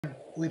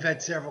we've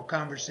had several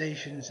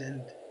conversations,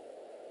 and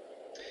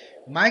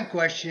my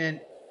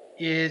question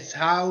is,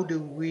 how do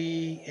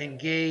we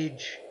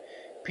engage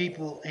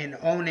people in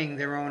owning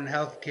their own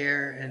health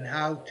care, and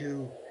how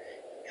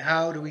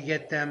do we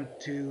get them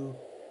to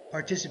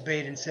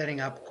participate in setting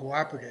up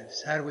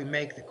cooperatives? How do we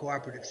make the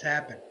cooperatives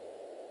happen?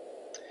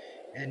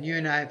 And you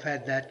and I have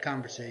had that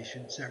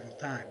conversation several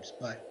times,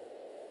 but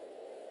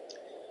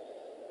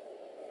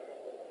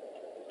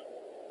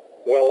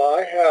Well,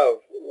 I have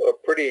a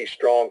pretty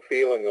strong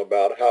feeling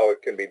about how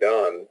it can be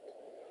done.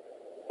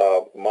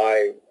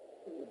 My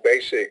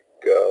basic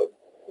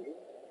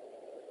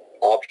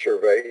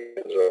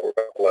observations over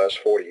the last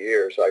 40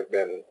 years, I've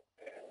been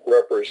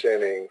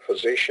representing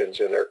physicians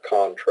in their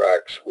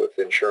contracts with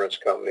insurance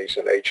companies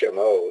and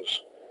HMOs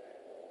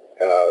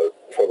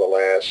for the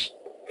last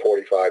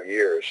 45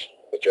 years,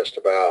 just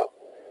about.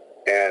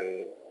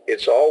 And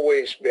it's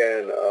always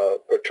been a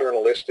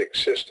paternalistic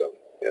system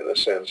in the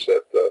sense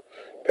that the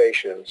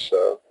patients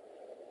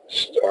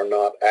are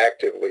not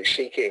actively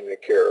seeking the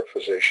care of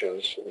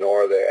physicians,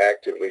 nor are they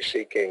actively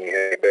seeking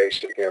any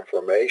basic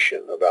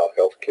information about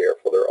health care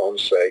for their own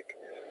sake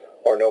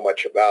or know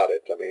much about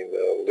it. I mean,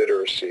 the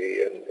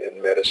literacy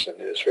in medicine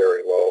is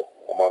very low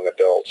among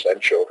adults and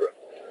children,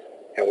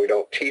 and we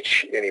don't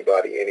teach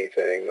anybody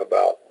anything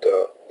about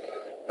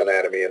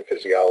anatomy and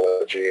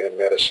physiology and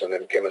medicine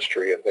and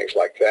chemistry and things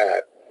like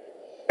that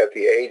at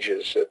the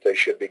ages that they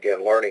should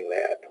begin learning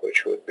that,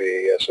 which would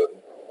be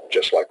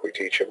just like we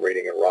teach them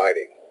reading and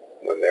writing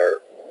when they're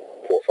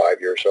 4 or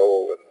 5 years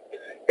old and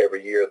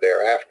every year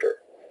thereafter.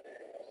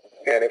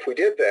 And if we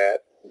did that,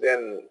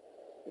 then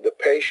the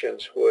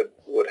patients would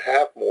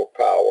have more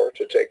power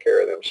to take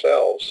care of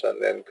themselves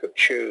and then could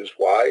choose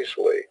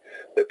wisely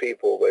the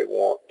people they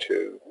want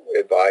to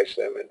advise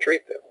them and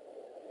treat them.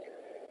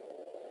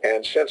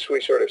 And since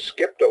we sort of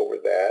skipped over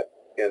that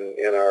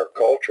in our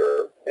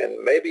culture,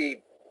 and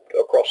maybe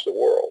across the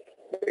world,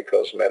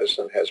 because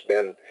medicine has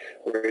been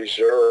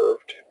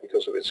reserved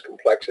because of its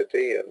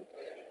complexity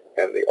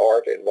and the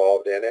art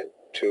involved in it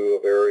to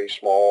a very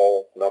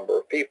small number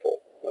of people,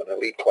 an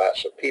elite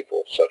class of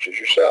people such as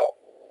yourself.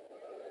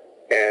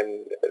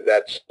 And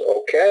that's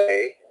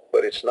okay,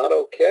 but it's not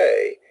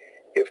okay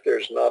if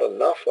there's not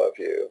enough of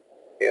you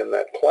in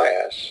that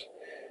class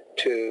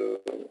to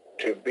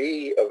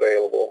be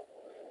available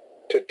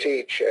to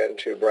teach and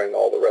to bring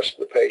all the rest of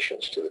the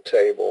patients to the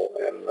table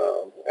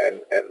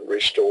and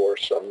restore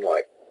some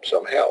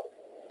health.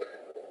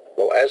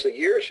 Well, as the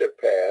years have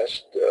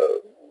passed,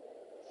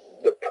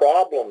 the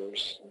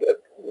problems that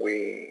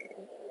we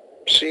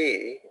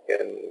see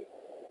in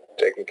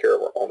taking care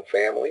of our own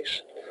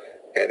families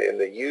and in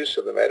the use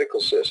of the medical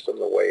system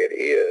the way it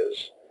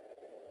is,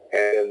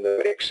 and in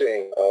the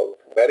mixing of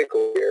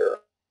medical care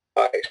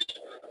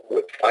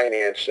with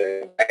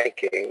financing,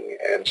 banking,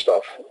 and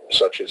stuff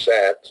such as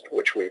that,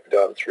 which we've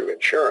done through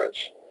insurance,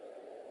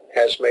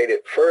 has made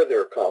it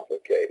further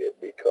complicated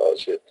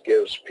because it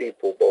gives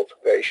people, both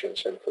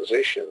patients and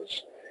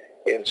physicians,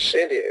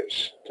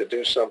 incentives to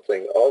do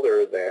something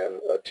other than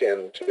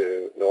attend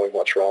to knowing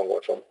what's wrong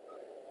with them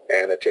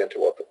and attend to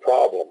what the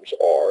problems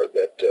are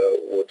that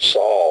would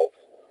solve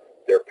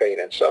their pain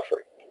and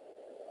suffering.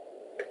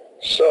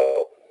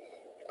 So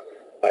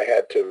I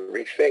had to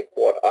rethink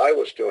what I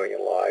was doing in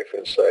life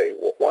and say,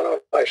 well, why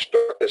don't I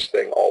start this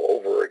thing all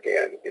over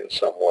again in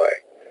some way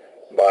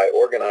by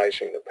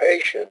organizing the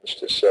patients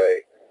to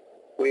say,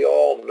 we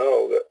all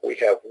know that we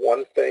have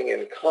one thing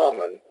in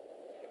common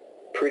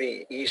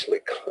pretty easily.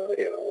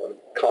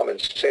 Common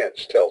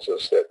sense tells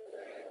us that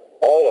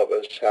all of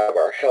us have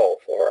our health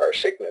or our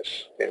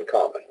sickness in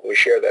common. We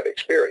share that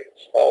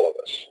experience, all of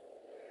us.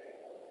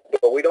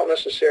 But we don't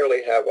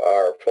necessarily have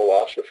our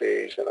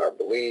philosophies and our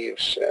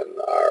beliefs and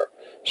our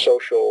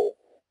social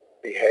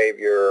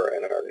behavior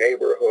and our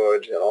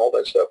neighborhoods and all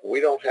that stuff.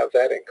 We don't have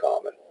that in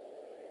common.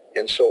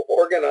 And so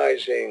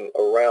organizing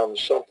around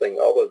something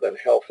other than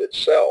health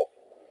itself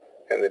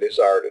and the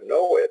desire to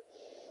know it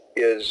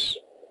is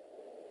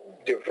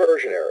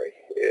diversionary.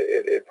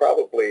 It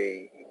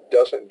probably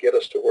doesn't get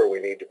us to where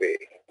we need to be.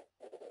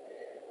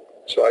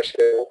 So I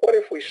said, well, what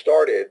if we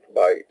started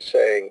by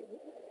saying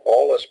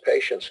all us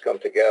patients come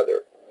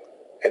together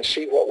and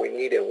see what we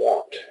need and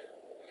want,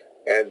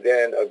 and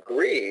then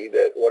agree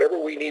that whatever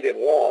we need and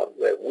want,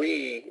 that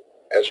we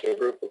as a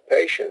group of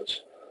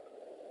patients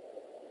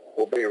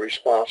will be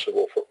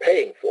responsible for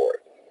paying for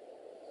it.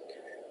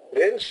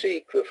 Then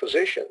seek the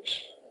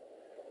physicians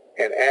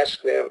and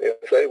ask them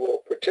if they will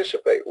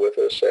participate with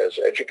us as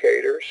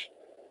educators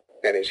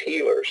and as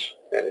healers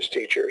and as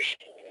teachers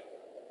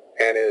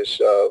and as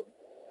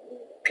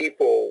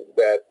people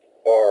that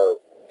are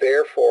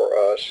there for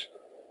us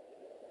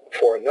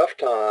for enough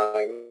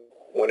time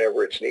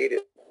whenever it's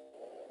needed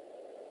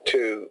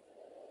to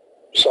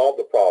solve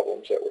the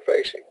problems that we're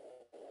facing.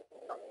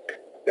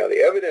 Now, the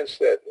evidence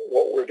that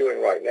what we're doing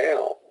right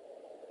now,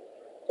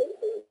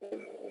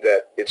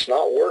 that it's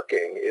not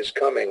working, is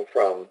coming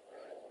from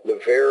the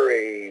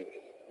very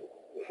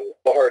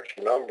large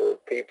number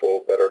of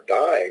people that are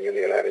dying in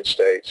the United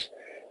States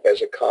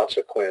as a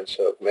consequence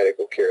of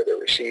medical care they're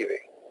receiving.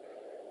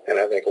 And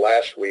I think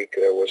last week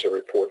there was a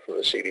report from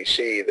the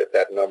CDC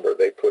that number,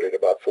 they put it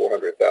about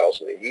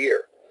 400,000 a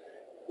year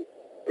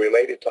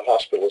related to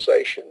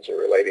hospitalizations or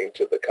relating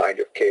to the kind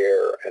of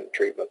care and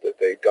treatment that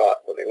they got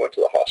when they went to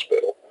the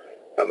hospital,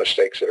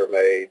 mistakes that are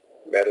made,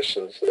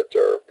 medicines that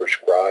are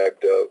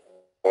prescribed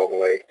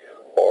wrongly,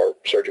 or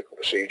surgical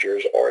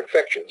procedures, or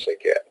infections they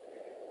get.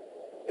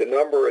 The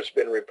number has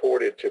been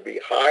reported to be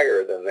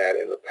higher than that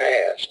in the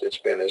past. It's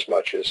been as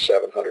much as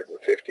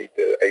 750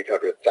 to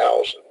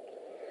 800,000.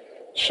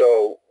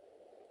 So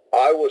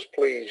I was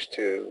pleased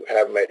to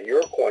have met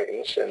your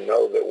acquaintance and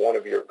know that one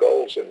of your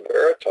goals in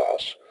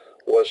Veritas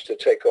was to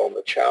take on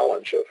the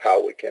challenge of how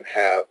we can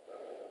have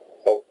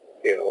a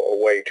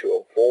way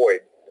to avoid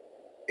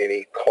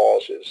any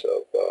causes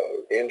of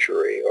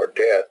injury or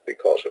death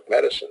because of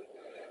medicine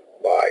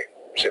by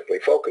simply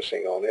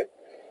focusing on it.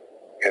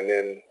 And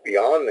then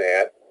beyond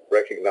that,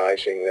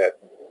 recognizing that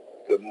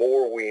the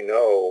more we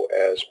know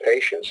as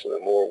patients and the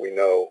more we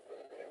know,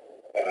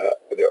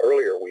 the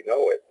earlier we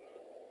know it,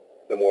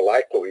 the more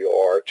likely we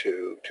are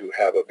to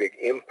have a big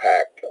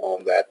impact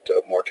on that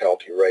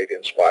mortality rate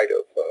in spite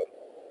of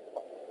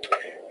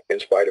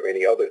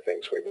any other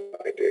things we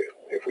might do.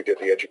 If we did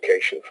the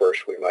education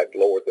first, we might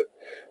lower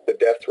the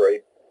death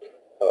rate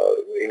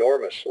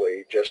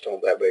enormously just on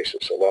that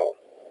basis alone.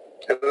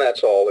 And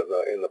that's all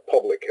in the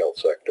public health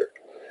sector.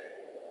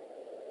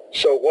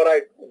 So what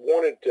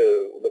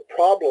the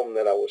problem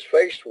that I was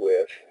faced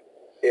with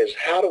is,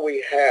 how do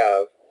we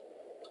have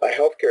a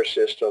healthcare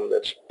system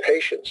that's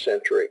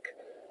patient-centric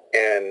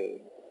and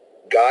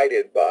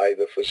guided by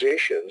the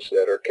physicians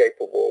that are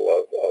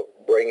capable of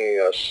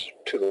bringing us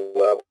to the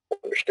level of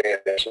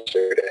understanding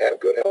necessary to have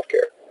good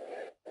healthcare.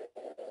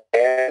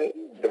 And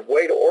the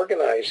way to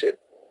organize it,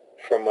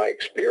 from my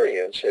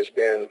experience, has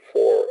been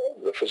for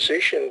the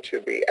physician to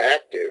be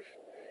active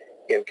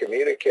in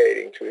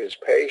communicating to his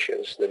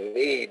patients the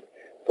need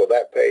for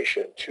that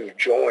patient to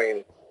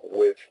join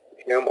with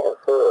him or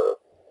her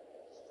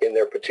in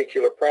their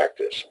particular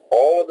practice.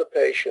 All of the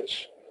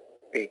patients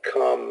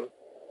become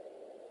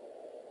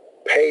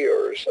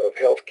payers of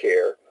health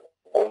care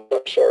on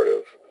some sort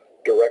of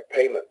direct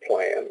payment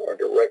plan or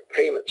direct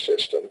payment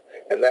system,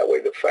 and that way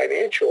the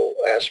financial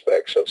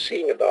aspects of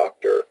seeing a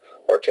doctor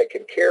are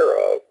taken care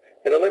of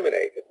and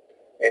eliminated.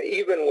 And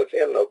even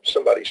within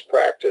somebody's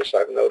practice,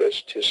 I've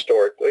noticed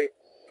historically,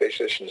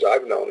 physicians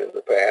I've known in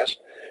the past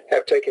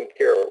have taken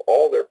care of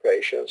all their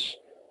patients,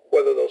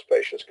 whether those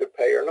patients could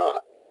pay or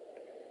not.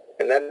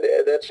 And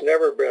that's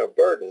never been a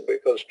burden,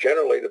 because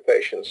generally the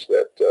patients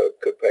that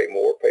could pay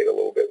more paid a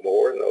little bit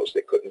more, and those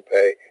that couldn't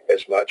pay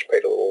as much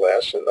paid a little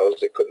less, and those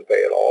that couldn't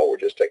pay at all were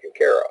just taken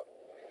care of.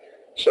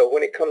 So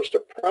when it comes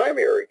to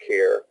primary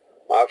care,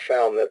 I've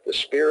found that the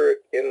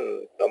spirit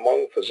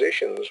among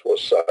physicians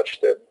was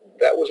such that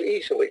was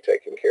easily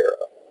taken care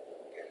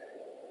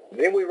of.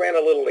 Then we ran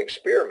a little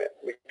experiment,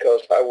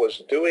 because I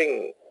was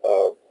doing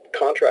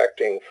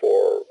contracting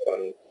for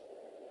a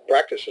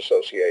practice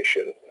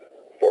association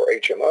for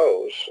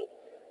HMOs,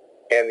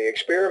 and the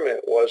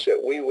experiment was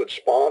that we would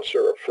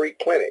sponsor a free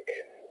clinic,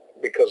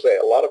 because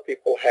a lot of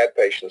people had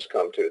patients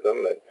come to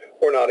them and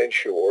were not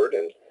insured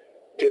and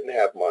didn't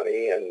have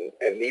money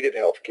and needed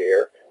health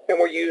care, and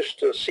were used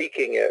to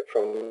seeking it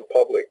from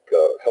public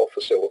health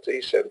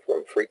facilities and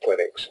from free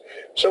clinics.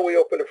 So we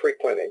opened a free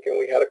clinic, and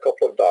we had a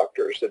couple of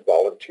doctors that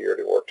volunteered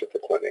and worked at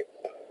the clinic.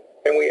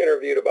 And we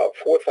interviewed about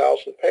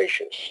 4,000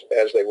 patients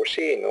as they were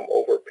seeing them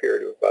over a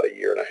period of about a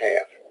year and a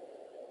half.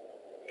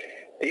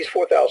 These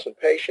 4,000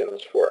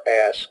 patients were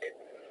asked,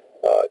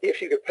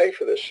 if you could pay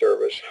for this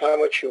service, how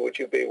much would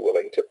you be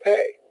willing to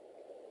pay?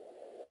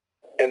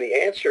 And the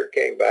answer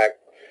came back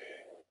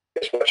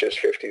as much as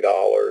 $50,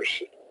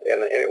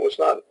 and it was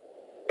not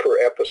per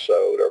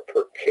episode or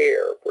per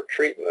care, per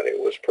treatment, it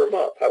was per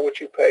month. How would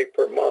you pay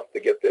per month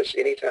to get this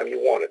anytime you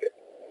wanted it?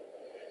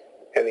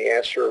 And the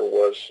answer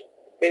was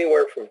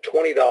anywhere from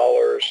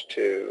 $20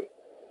 to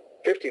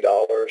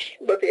 $50,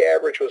 but the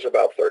average was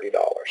about $30.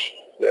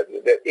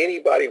 That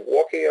anybody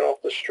walking in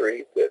off the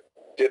street that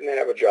didn't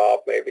have a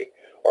job maybe,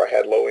 or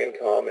had low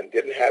income and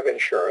didn't have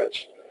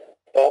insurance,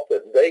 thought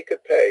that they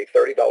could pay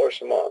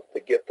 $30 a month to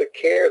get the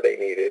care they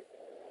needed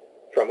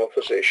from a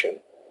physician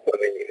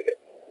when they needed it.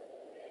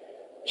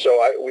 So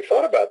we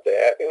thought about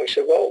that, and we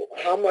said, well,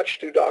 how much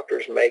do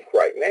doctors make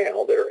right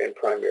now that are in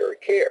primary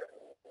care?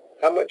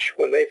 How much,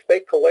 when they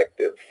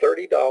collected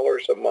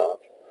 $30 a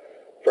month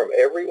from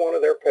every one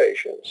of their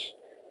patients,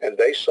 and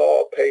they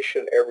saw a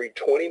patient every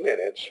 20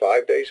 minutes,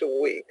 5 days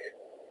a week,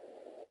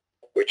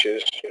 which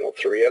is,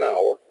 3 an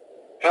hour,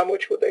 how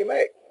much would they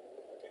make?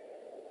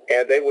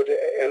 And they would,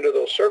 under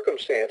those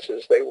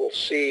circumstances, they will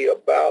see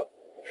about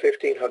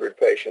 1,500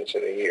 patients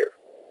in a year,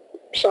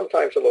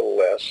 sometimes a little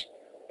less,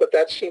 but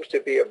that seems to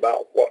be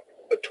about what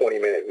a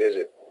 20-minute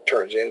visit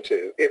turns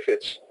into if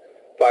it's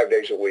 5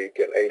 days a week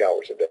and 8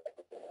 hours a day.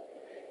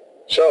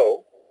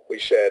 So we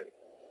said,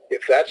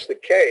 if that's the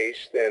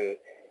case, then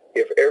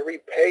if every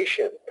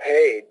patient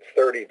paid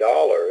 $30,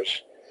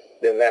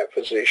 then that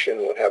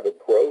physician would have a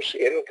gross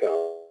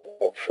income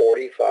of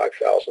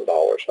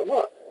 $45,000 a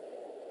month.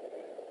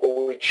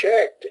 Well, we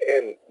checked,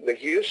 and the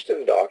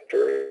Houston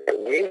doctor,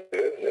 we knew,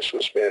 and this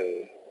was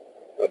been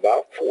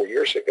about 4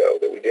 years ago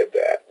that we did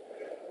that,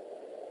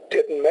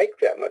 didn't make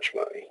that much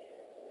money.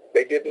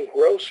 They didn't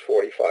gross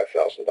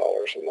 $45,000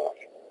 a month.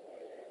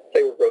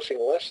 They were grossing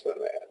less than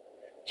that.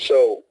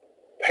 So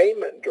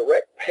payment,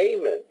 direct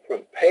payment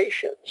from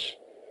patients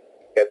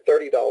at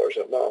 $30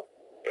 a month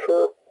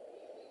per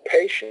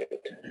patient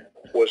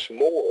was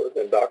more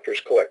than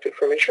doctors collected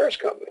from insurance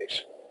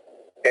companies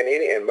and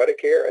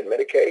Medicare and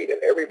Medicaid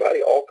and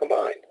everybody all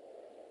combined.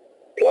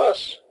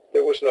 Plus,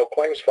 there was no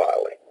claims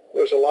filing.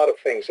 There was a lot of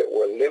things that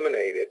were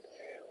eliminated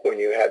when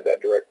you had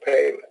that direct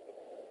payment.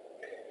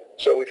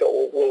 So we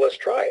thought, well, let's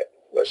try it.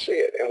 Let's see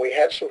it. And we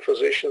had some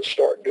physicians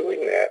start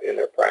doing that in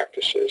their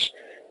practices,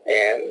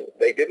 and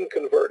they didn't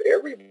convert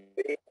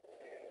everybody,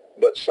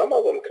 but some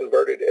of them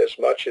converted as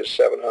much as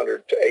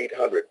 700 to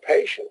 800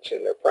 patients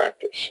in their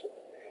practice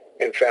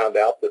and found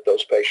out that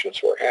those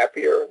patients were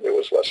happier, there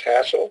was less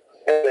hassle,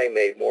 and they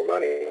made more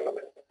money from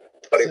it.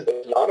 But it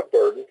was not a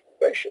burden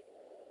for the patient.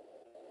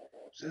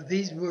 So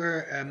these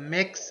were a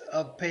mix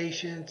of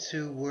patients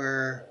who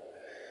were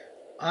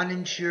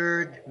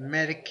uninsured,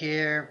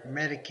 Medicare,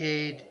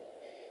 Medicaid,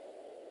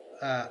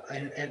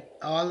 and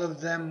all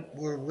of them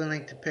were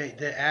willing to pay.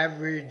 The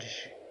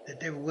average that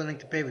they were willing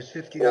to pay was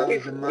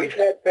 $50 a month. We've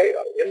had pay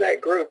in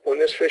that group when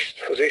this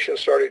physician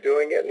started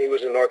doing it, and he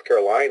was in North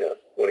Carolina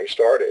when he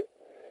started.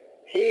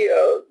 He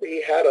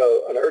had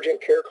an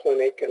urgent care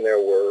clinic, and there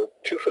were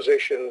 2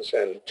 physicians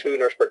and 2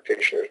 nurse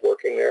practitioners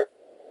working there.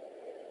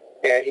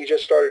 And he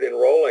just started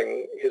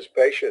enrolling his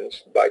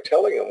patients by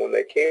telling them when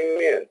they came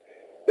in,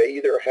 they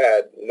either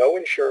had no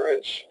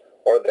insurance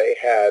or they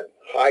had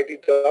high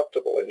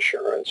deductible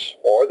insurance,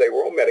 or they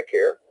were on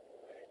Medicare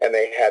and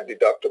they had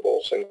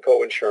deductibles and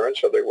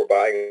co-insurance, or they were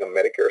buying a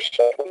Medicare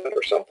supplement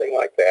or something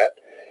like that.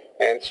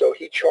 And so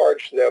he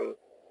charged them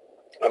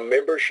a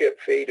membership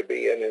fee to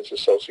be in his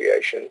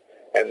association,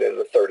 and then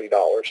the $30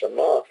 a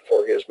month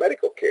for his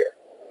medical care.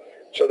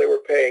 So they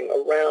were paying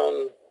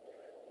around,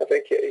 I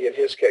think in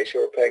his case, they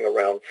were paying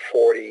around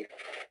 $45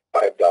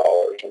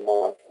 a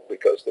month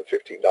because the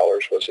 $15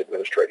 was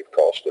administrative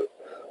cost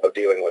of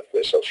dealing with the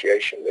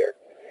association there.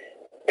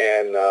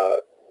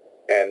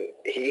 And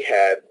he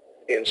had,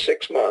 in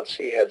 6 months,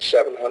 he had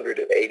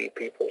 780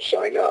 people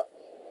sign up.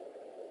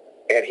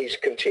 And he's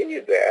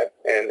continued that,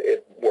 and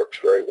it works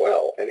very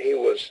well. And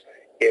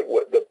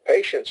the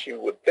patients, you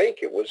would think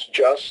it was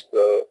just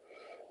the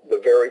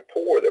very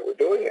poor that were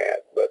doing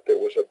that, but there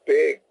was a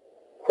big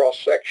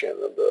cross-section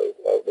of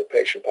the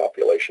patient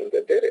population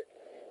that did it.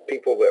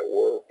 People that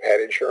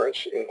had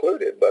insurance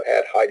included, but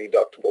had high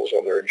deductibles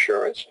on their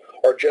insurance,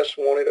 or just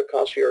wanted a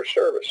concierge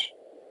service.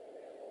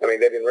 I mean,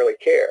 they didn't really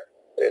care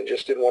and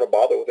just didn't want to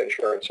bother with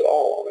insurance at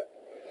all on it.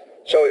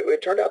 So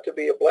it turned out to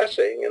be a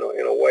blessing in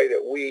a way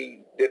that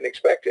we didn't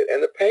expect it.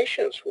 And the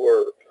patients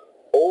were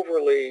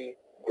overly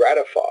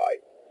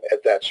gratified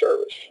at that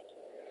service.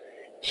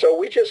 So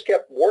we just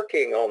kept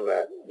working on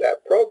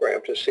that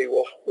program to see,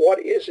 well, what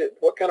is it?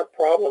 What kind of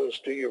problems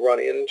do you run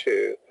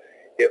into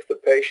if the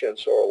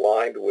patients are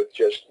aligned with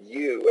just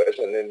you as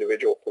an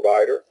individual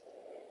provider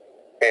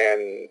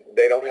and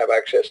they don't have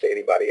access to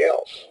anybody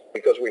else?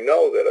 Because we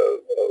know that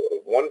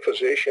one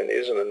physician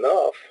isn't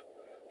enough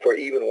for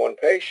even one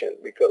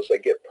patient, because they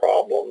get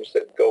problems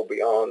that go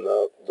beyond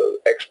the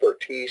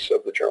expertise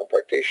of the general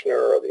practitioner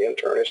or the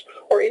internist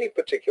or any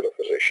particular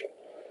physician.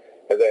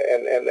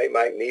 And they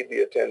might need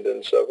the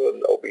attendance of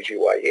an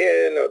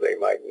OBGYN, or they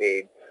might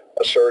need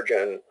a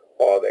surgeon,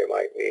 or they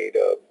might need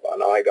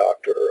an eye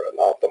doctor, an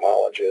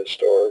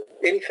ophthalmologist, or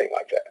anything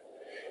like that.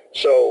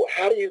 So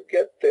how do you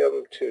get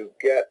them to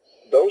get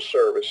those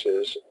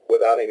services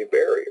without any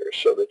barriers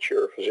so that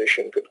your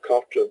physician could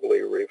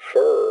comfortably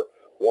refer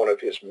one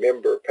of his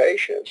member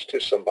patients to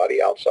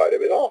somebody outside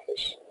of his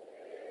office?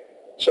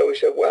 So we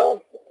said,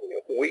 well,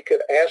 we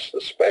could ask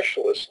the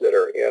specialists that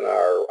are in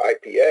our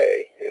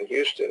IPA in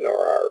Houston,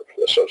 or our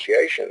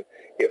association,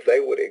 if they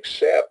would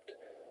accept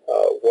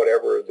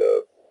whatever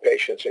the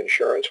patient's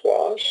insurance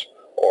was,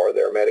 or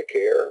their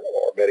Medicare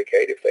or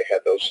Medicaid, if they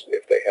had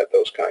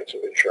those kinds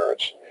of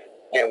insurance.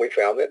 And we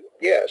found that,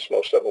 yes,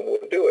 most of them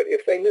would do it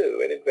if they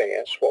knew in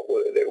advance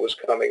that was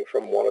coming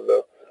from one of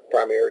the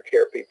primary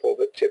care people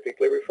that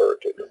typically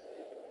referred to them.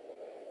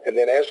 And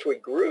then as we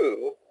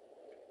grew,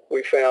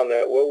 we found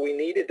that, well, we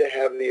needed to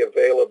have the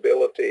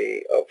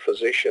availability of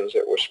physicians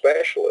that were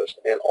specialists,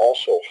 and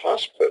also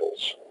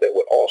hospitals that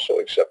would also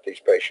accept these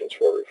patients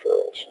for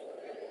referrals.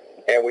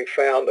 And we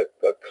found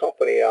a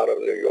company out of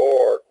New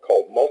York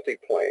called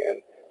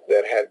Multiplan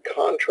that had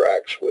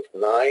contracts with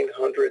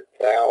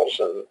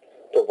 900,000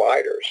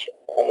 providers,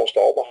 almost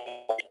all the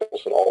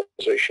hospitals and all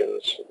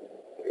physicians,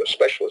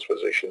 specialist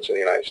physicians in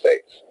the United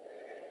States.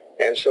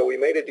 And so we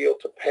made a deal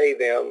to pay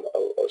them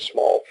a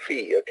small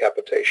fee, a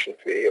capitation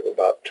fee of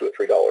about $2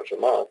 or $3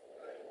 a month.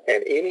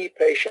 And any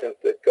patient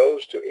that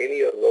goes to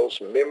any of those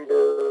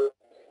member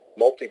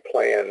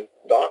multi-plan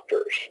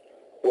doctors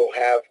will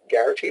have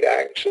guaranteed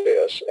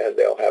access, and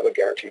they'll have a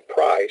guaranteed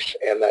price,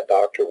 and that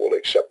doctor will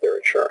accept their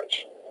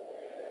insurance.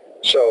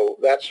 So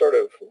that sort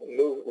of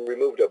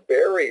removed a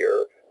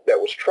barrier that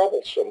was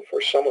troublesome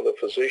for some of the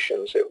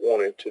physicians that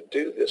wanted to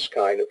do this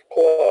kind of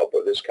club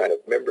or this kind of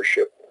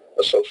membership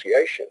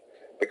association,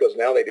 because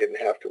now they didn't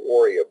have to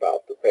worry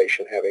about the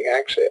patient having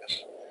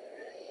access.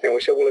 And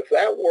we said, well, if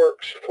that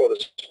works for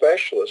the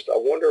specialist, I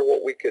wonder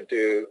what we could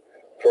do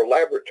for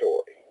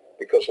laboratory,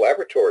 because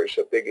laboratory is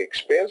a big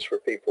expense for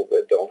people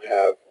that don't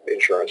have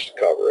insurance to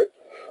cover it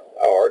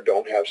or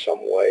don't have some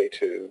way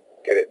to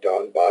get it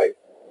done by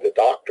the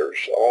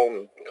doctor's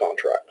own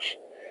contracts.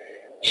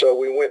 So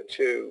we went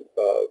to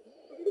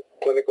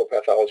clinical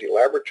pathology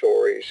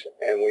laboratories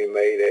and we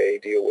made a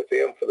deal with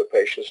them for the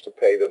patients to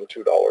pay them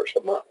 $2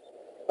 a month,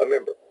 a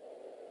member,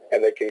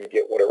 and they could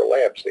get whatever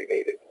labs they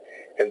needed.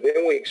 And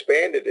then we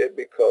expanded it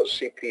because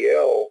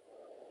CPL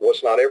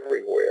was not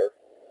everywhere.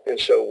 And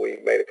so we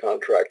made a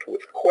contract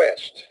with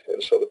Quest.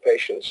 And so the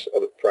patients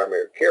of the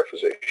primary care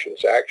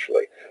physicians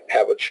actually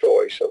have a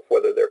choice of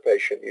whether their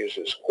patient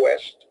uses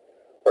Quest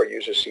or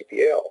uses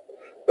CPL.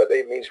 But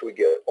that means we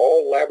get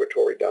all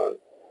laboratory done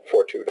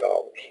for $2.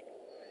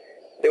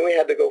 Then we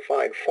had to go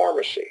find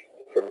pharmacy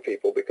for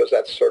people because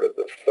that's sort of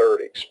the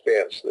third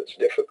expense that's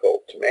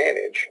difficult to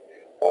manage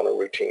on a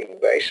routine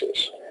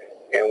basis.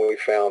 And we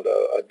found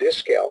a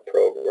discount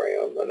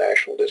program, a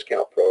national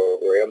discount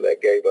program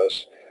that gave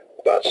us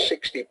about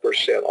 60%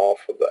 off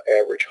of the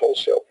average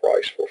wholesale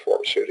price for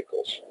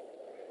pharmaceuticals.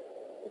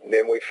 And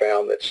then we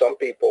found that some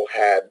people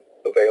had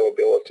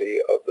availability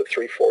of the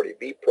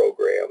 340B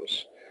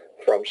programs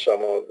from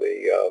some of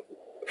the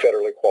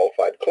federally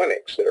qualified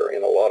clinics that are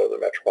in a lot of the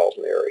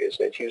metropolitan areas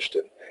in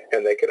Houston,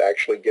 and they could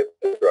actually get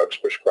the drugs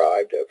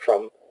prescribed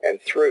from and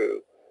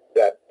through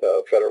that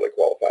federally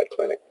qualified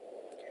clinic.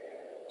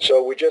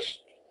 So we just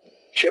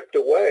chipped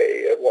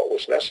away at what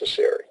was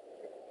necessary.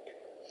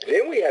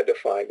 Then we had to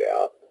find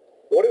out,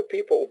 what do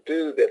people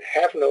do that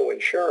have no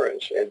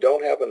insurance and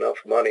don't have enough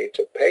money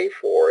to pay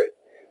for it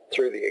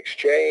through the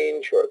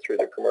exchange or through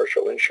the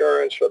commercial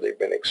insurance, or they've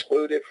been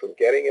excluded from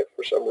getting it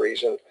for some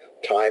reason,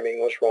 timing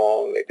was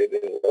wrong, they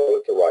didn't enroll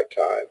at the right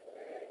time.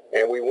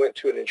 And we went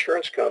to an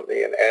insurance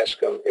company and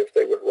asked them if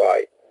they would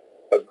write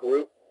a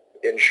group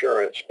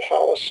insurance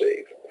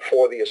policy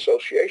for the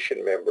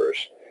association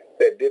members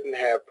that didn't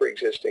have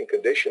pre-existing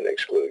condition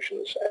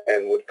exclusions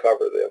and would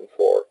cover them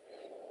for,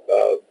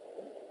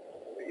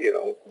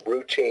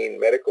 routine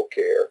medical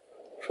care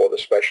for the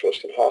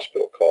specialist and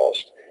hospital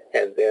cost,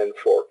 and then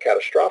for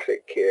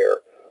catastrophic care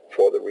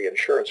for the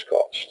reinsurance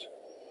cost.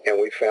 And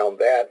we found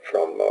that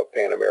from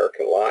Pan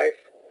American Life,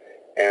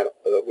 and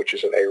which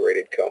is an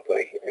A-rated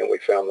company, and we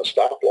found the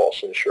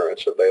stop-loss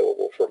insurance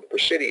available from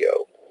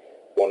Presidio,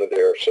 one of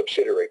their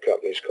subsidiary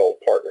companies called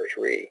Partners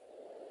Re,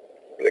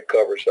 and it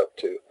covers up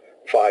to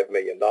 $5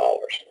 million.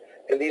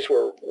 And these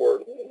were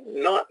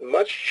not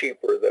much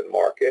cheaper than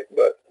market,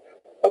 but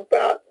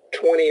about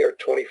 20 or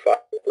 25%.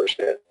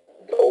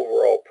 The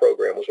overall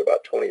program was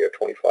about 20 or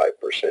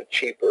 25%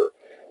 cheaper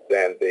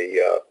than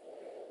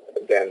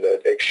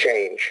the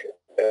exchange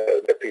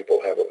that people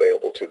have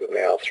available to them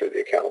now through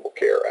the Accountable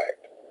Care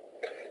Act.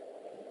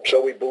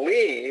 So we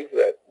believe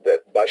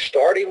that by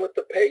starting with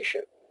the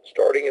patient,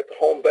 starting at the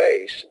home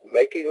base,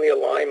 making the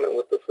alignment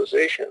with the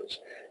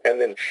physicians,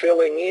 and then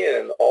filling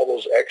in all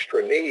those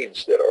extra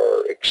needs that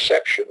are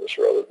exceptions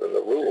rather than the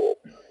rule,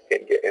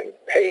 and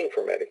paying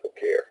for medical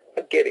care,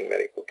 not getting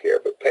medical care,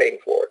 but paying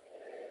for it,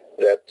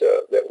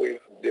 that we've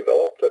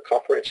developed a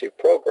comprehensive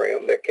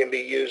program that can be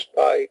used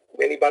by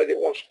anybody that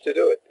wants to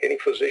do it. Any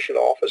physician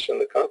office in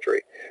the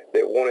country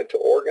that wanted to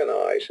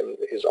organize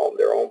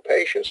their own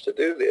patients to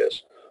do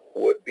this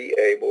would be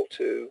able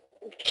to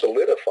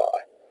solidify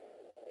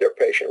their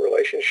patient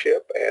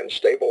relationship and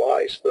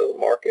stabilize the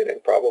market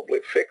and probably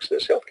fix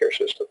this healthcare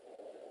system.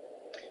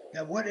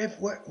 Now, what if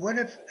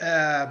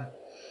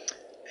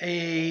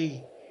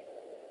a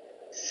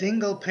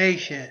single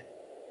patient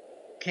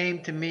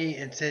came to me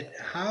and said,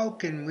 how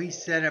can we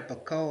set up a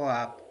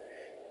co-op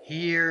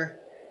here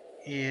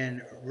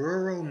in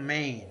rural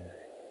Maine?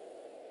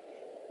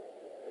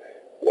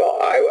 Well,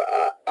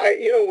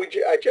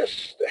 I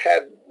just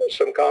had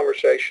some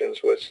conversations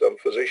with some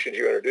physicians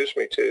you introduced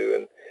me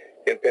to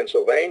in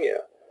Pennsylvania,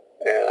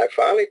 and I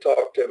finally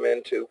talked them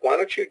into, why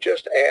don't you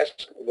just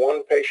ask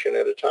one patient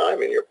at a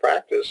time in your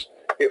practice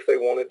if they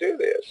want to do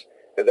this,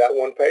 and that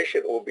one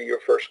patient will be your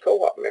first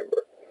co-op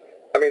member.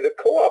 I mean, the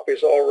co-op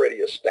is already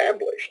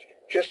established.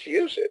 Just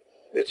use it.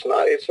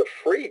 It's a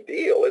free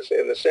deal. It's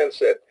in the sense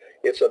that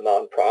it's a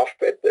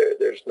nonprofit.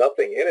 There's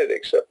nothing in it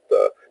except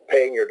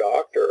paying your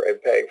doctor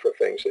and paying for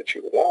things that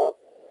you want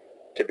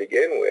to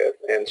begin with.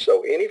 And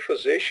so any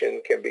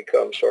physician can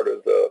become sort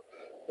of the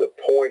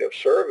point of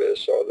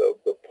service or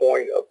the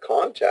point of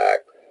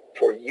contact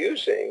for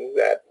using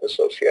that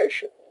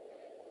association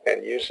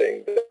and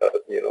using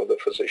the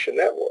physician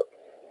network.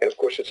 And of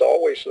course, it's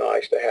always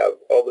nice to have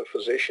other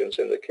physicians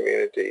in the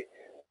community,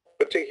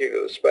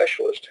 particularly the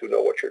specialists, who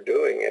know what you're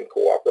doing and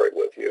cooperate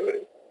with you.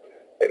 And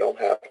they don't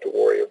have to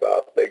worry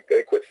about, they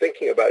quit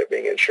thinking about it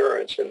being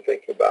insurance and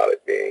thinking about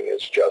it being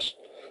as just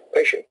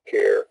patient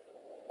care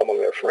among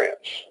their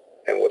friends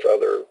and with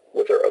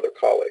their other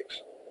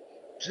colleagues.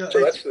 So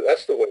So it's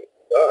that's the way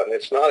it's done.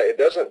 It's not. It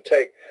doesn't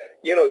take.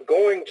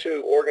 Going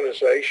to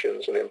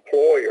organizations and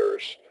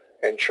employers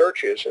and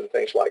churches and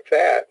things like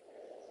that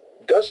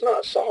does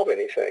not solve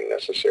anything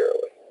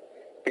necessarily,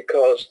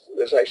 because,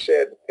 as I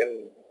said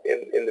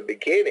in the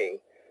beginning,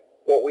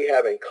 what we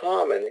have in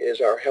common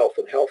is our health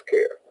and health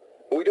care.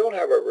 We don't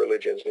have our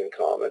religions in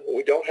common.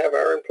 We don't have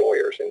our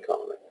employers in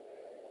common.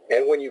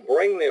 And when you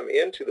bring them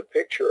into the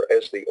picture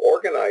as the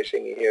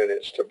organizing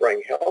units to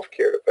bring health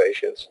care to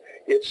patients,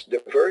 it's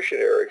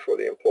diversionary for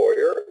the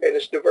employer and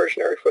it's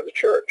diversionary for the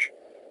church.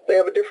 They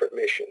have a different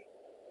mission.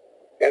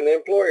 And the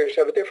employers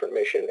have a different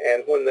mission.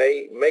 And when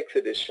they make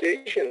the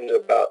decisions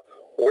about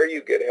where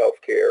you get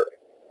health care,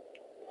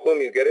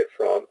 whom you get it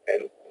from,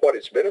 and what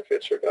its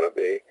benefits are going to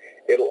be,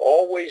 it'll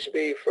always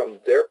be from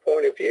their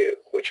point of view,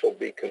 which will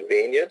be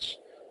convenience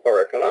or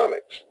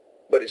economics.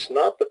 But it's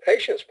not the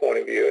patient's point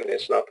of view, and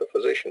it's not the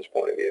physician's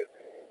point of view.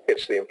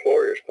 It's the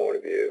employer's point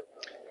of view,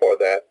 or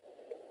that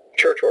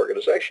church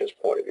organization's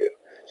point of view.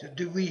 so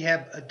do we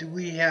have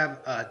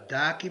a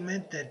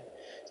document that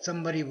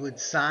somebody would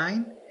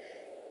sign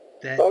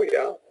that Oh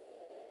yeah.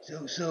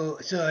 so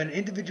an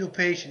individual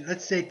patient,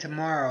 let's say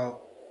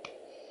tomorrow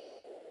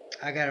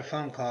I got a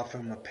phone call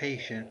from a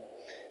patient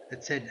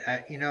that said,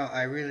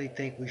 I really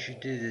think we should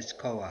do this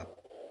co-op.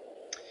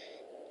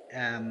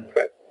 Um,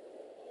 Okay.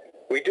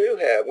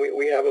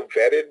 We have a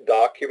vetted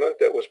document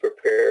that was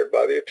prepared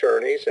by the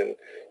attorneys and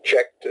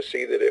checked to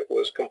see that it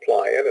was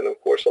compliant. And of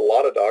course, a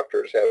lot of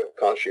doctors have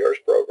concierge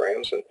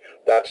programs, and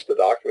that's the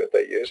document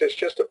they use. It's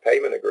just a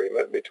payment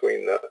agreement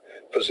between the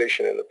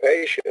physician and the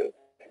patient.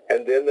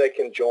 And then they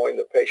can join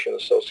the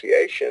patient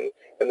association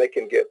and they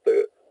can get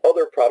the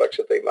other products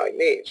that they might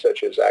need,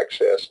 such as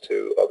access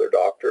to other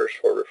doctors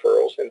for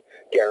referrals and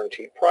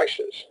guaranteed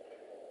prices.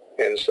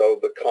 And so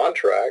the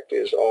contract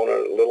is on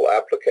a little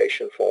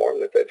application form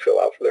that they'd fill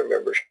out for their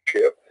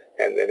membership,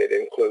 and then it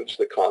includes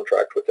the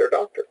contract with their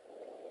doctor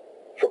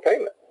for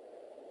payment.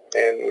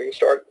 And we can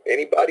start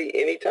anybody,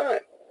 anytime.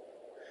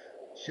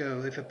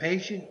 so if a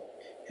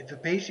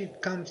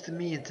patient comes to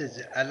me and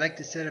says, I'd like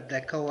to set up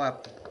that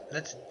co-op,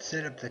 let's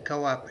set up the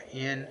co-op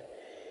in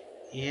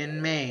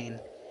Maine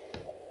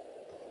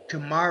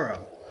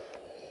tomorrow,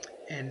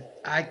 and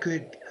I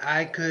could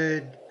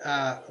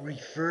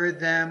refer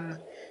them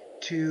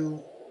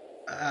to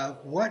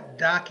what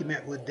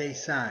document would they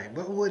sign?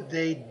 What would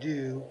they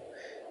do?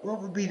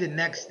 What would be the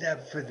next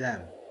step for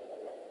them?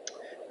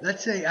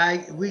 Let's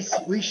say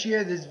we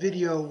share this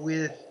video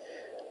with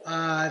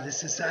the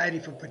Society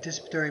for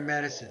Participatory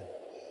Medicine,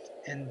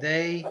 and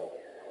they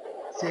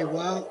say,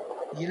 well,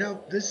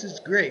 this is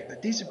great,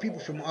 but these are people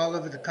from all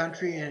over the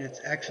country, and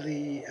it's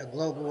actually a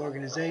global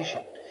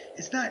organization.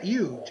 It's not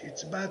huge.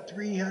 It's about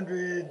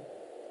 300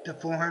 to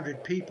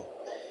 400 people,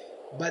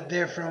 but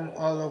they're from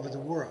all over the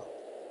world,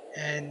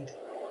 and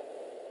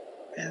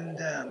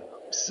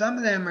some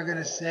of them are going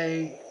to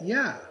say,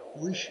 yeah,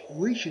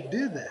 we should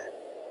do that.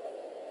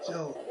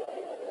 So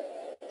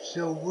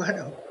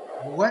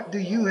what do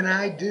you and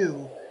I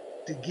do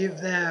to give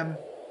them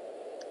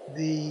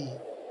the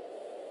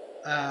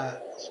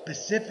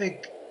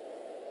specific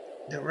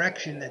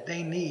direction that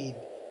they need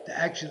to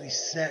actually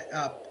set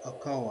up a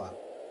co-op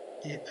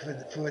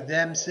for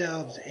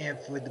themselves and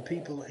for the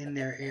people in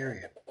their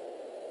area?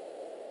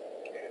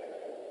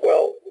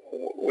 Well,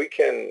 we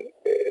can,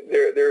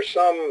 there's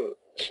some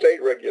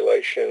state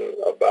regulation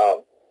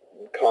about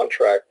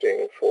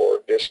contracting for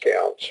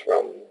discounts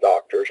from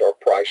doctors or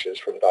prices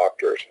from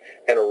doctors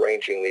and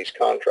arranging these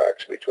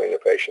contracts between the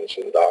patients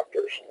and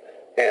doctors.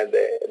 And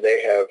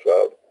they have,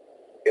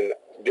 in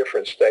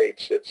different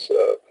states, it's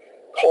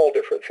called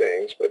different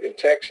things, but in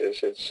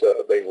Texas, it's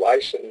they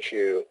license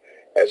you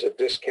as a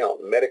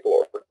discount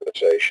medical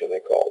organization, they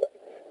call it.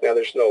 Now,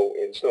 there's no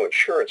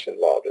insurance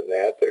involved in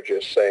that. They're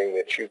just saying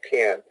that you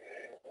can't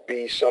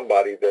be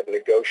somebody that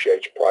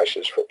negotiates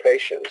prices for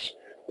patients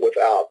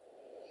without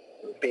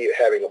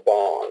having a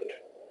bond,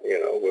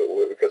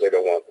 because they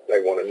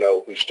want to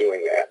know who's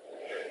doing that.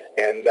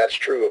 And that's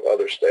true of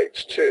other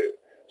states too.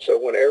 So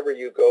whenever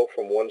you go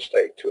from one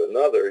state to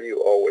another,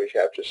 you always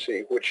have to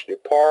see which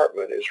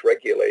department is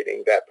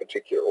regulating that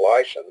particular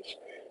license,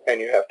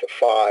 and you have to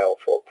file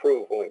for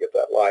approval and get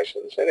that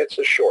license. And it's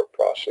a short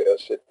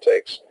process. It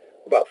takes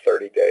about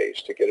 30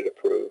 days to get it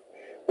approved.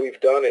 We've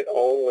done it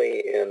only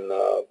in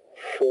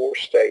 4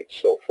 states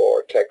so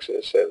far: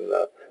 Texas and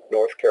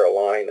North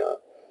Carolina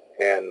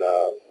and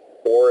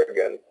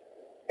Oregon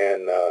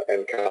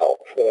and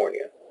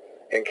California.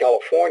 In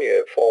California,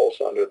 it falls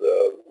under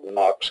the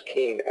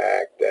Knox-Keene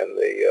Act and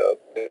the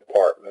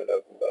Department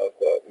of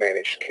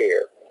Managed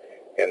Care,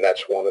 and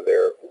that's one of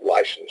their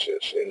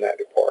licenses in that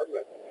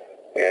department.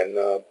 And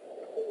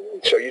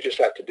so you just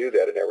have to do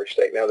that in every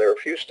state. Now, there are a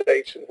few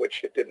states in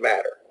which it did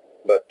matter,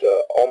 but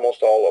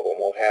almost all of them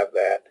will have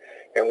that.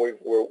 And we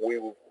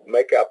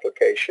make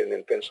application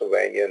in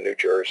Pennsylvania, New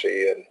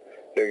Jersey, and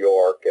New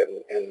York,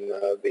 and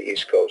the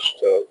East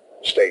Coast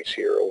states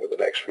here over the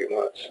next few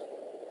months.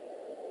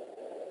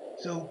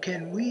 So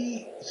can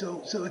we?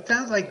 So it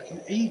sounds like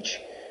each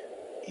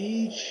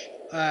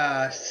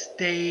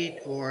state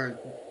or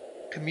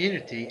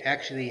community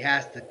actually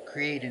has to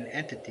create an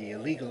entity, a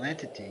legal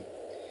entity,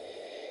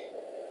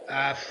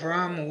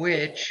 from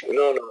which.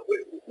 No, no.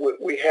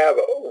 We have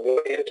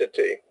one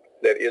entity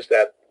that is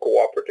that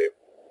cooperative,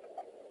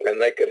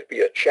 and they could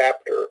be a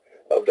chapter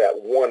of that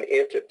one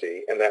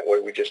entity, and that way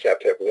we just have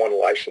to have one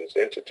licensed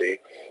entity.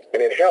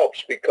 And it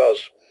helps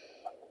because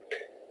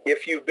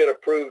if you've been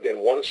approved in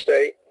one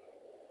state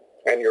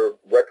and your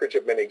records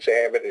have been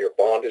examined and your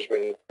bond has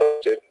been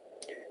posted,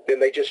 then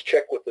they just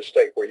check with the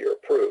state where you're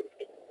approved.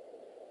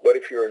 But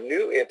if you're a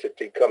new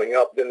entity coming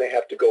up, then they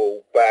have to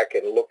go back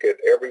and look at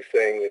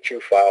everything that you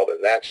filed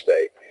in that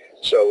state.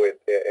 So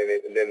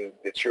then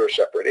it's your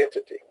separate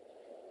entity.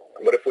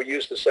 But if we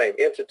use the same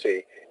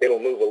entity, it'll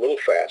move a little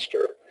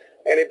faster.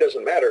 And it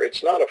doesn't matter.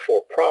 It's not a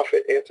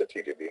for-profit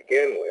entity to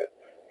begin with.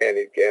 And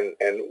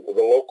the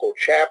local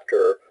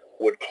chapter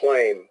would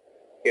claim,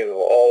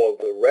 all of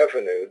the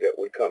revenue that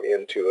would come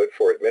into it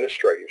for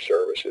administrative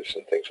services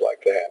and things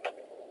like that.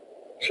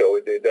 So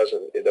it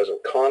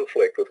doesn't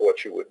conflict with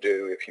what you would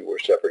do if you were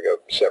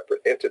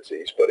separate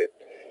entities, but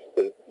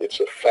it's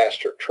a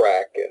faster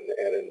track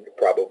and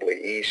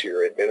probably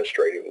easier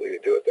administratively to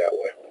do it that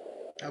way.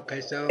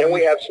 Okay, so. And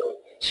we have some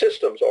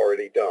systems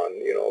already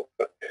done,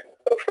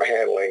 for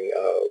handling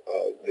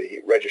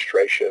the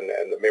registration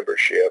and the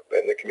membership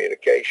and the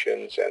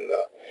communications and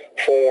the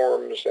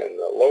forms and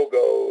the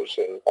logos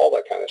and all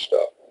that kind of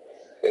stuff.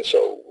 And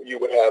so you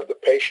would have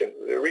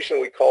the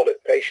reason we called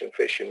it Patient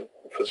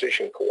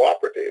Physician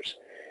Cooperatives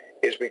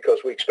is because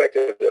we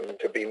expected there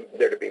to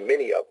be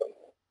many of them,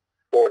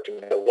 for it to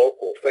be a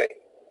local thing.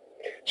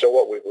 So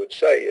what we would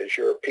say is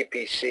your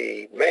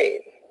PPC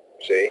Maine,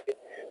 see,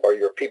 or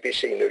your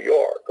PPC New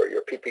York, or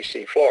your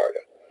PPC Florida,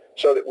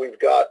 so that we've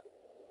got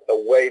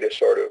a way to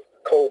sort of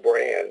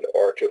co-brand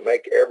or to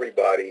make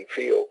everybody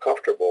feel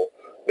comfortable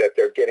that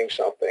they're getting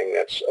something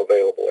that's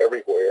available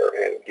everywhere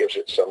and gives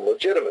it some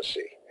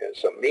legitimacy and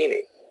some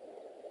meaning,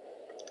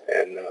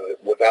 and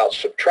without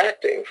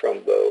subtracting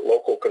from the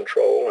local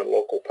control and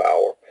local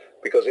power,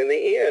 because in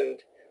the end,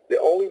 the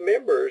only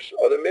members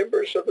are the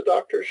members of the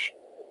doctor's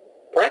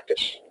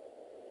practice.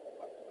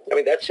 I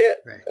mean, that's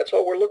it. Right. That's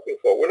all we're looking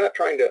for. We're not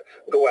trying to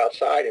go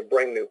outside and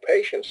bring new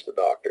patients to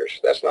doctors.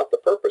 That's not the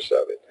purpose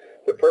of it.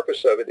 The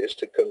purpose of it is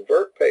to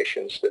convert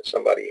patients that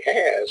somebody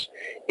has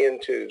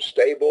into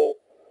stable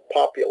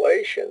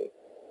population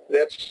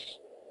that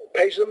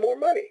pays them more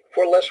money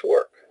for less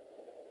work,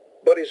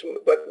 but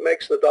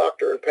makes the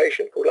doctor and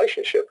patient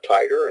relationship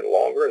tighter and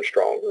longer and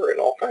stronger and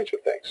all kinds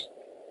of things.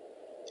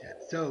 Yeah,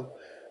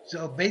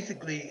 so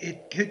basically,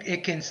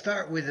 it can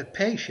start with a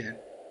patient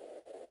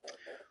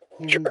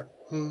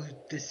who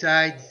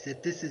decides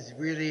that this is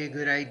really a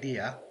good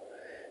idea,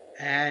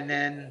 and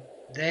then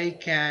they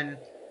can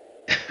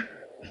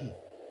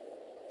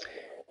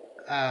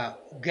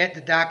get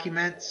the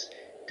documents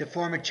to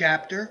form a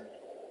chapter.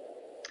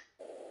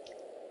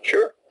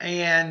 Sure.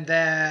 And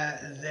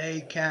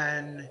they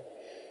can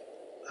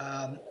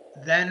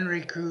then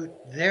recruit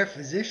their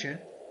physician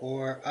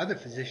or other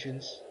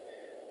physicians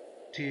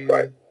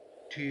to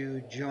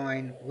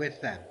join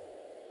with them.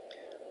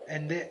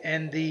 And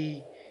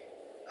the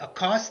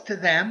cost to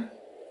them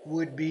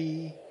would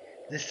be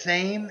the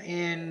same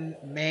in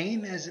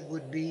Maine as it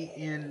would be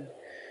in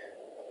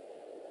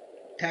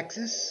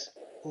Texas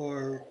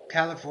or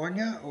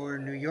California or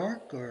New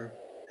York, or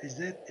is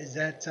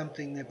that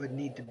something that would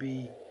need to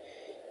be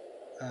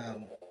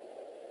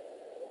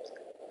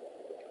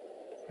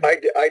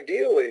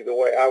ideally, the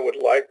way I would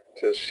like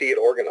to see it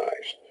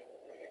organized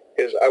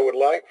is I would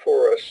like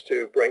for us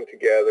to bring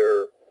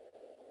together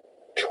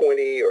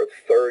 20 or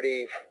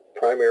 30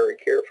 primary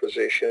care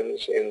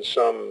physicians in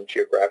some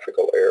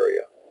geographical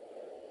area,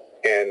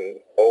 and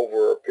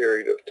over a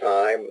period of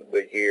time,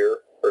 the year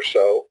or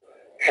so,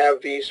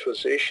 have these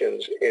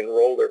physicians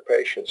enroll their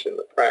patients in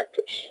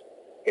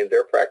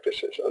their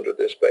practices under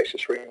this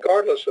basis,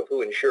 regardless of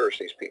who insures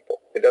these people.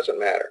 It doesn't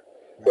matter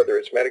whether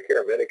it's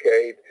Medicare,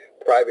 Medicaid,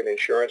 private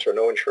insurance, or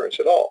no insurance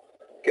at all.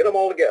 Get them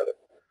all together.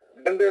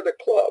 Then they're the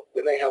club.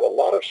 Then they have a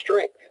lot of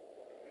strength.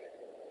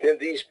 Then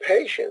these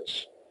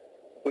patients,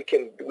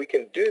 then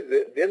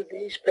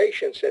these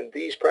patients and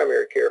these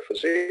primary care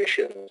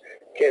physicians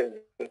can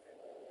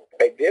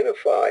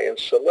identify and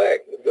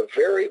select the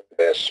very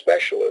best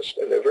specialists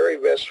and the very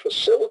best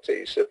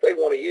facilities that they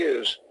want to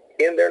use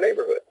in their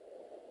neighborhood.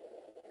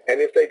 And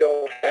if they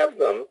don't have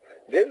them,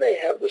 then they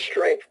have the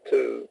strength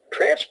to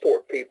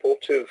transport people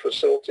to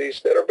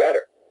facilities that are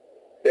better.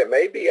 That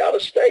may be out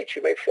of state.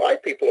 You may fly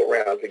people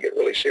around to get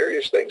really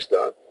serious things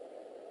done.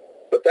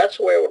 But that's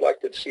the way I would like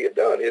to see it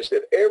done, is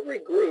that every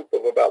group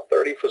of about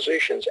 30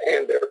 physicians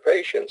and their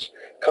patients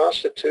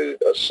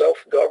constitute a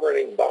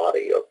self-governing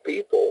body of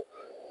people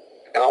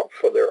out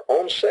for their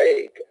own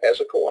sake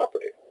as a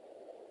cooperative.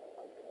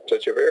 So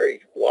it's a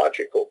very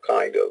logical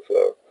kind of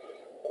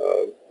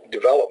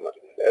development,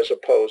 as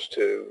opposed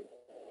to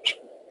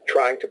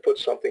trying to put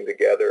something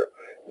together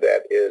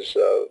that is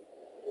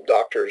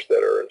doctors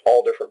that are in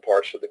all different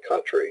parts of the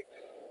country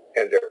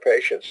and their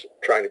patients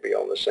trying to be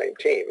on the same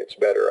team. It's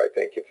better, I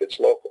think, if it's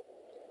local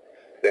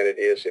than it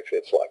is if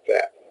it's like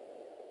that.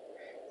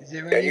 Is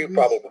there And any you reason?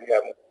 probably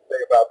have more to say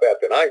about that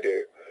than I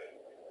do,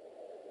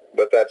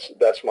 but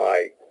that's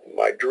my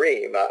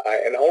dream.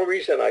 And the only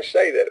reason I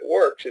say that it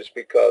works is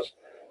because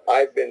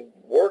I've been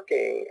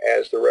working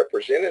as the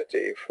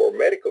representative for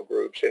medical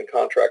groups in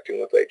contracting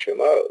with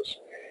HMOs.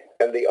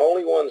 And the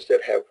only ones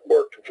that have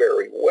worked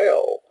very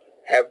well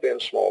have been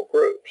small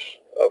groups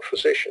of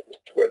physicians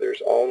where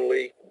there's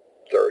only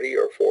 30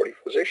 or 40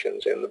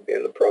 physicians in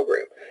the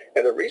program.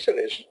 And the reason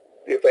is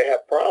if they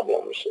have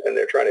problems and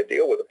they're trying to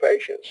deal with the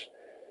patients,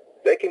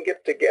 they can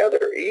get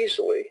together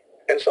easily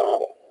and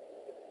solve them.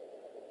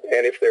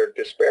 And if they're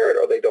disparate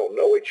or they don't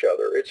know each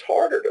other, it's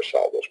harder to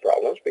solve those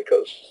problems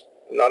because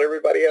not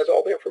everybody has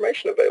all the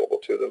information available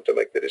to them to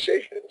make the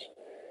decisions.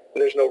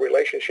 And there's no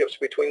relationships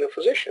between the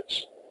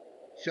physicians.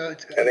 So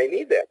And they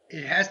need that.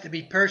 it has to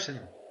be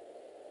personal.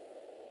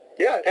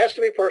 Yeah, it has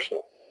to be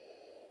personal.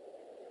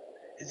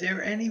 Is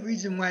there any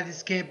reason why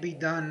this can't be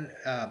done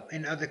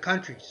in other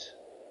countries?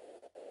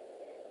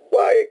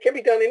 Well, it can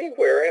be done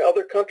anywhere, and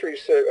other countries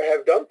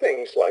have done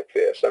things like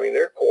this. I mean,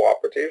 there are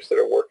cooperatives that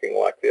are working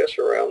like this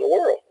around the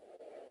world.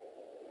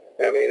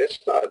 I mean, it's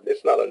not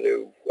a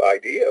new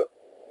idea.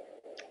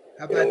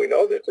 How You know, about we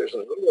know that there's a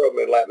number of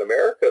them in Latin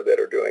America that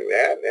are doing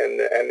that,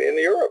 and in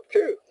Europe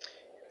too.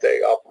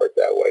 They operate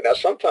that way. Now,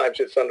 sometimes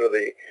it's under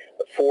the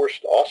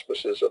forced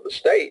auspices of the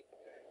state,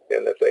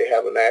 in that they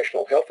have a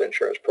national health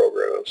insurance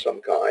program of some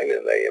kind,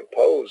 and they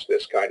impose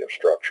this kind of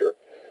structure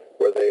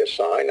where they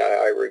assign.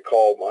 I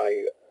recall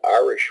my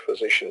Irish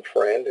physician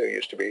friend who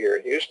used to be here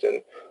in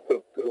Houston,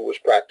 who was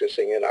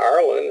practicing in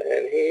Ireland,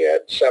 and he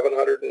had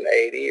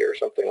 780 or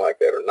something like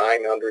that, or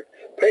 900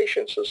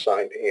 patients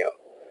assigned to him.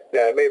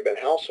 Now, it may have been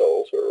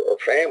households or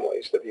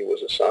families that he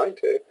was assigned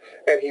to,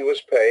 and he was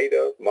paid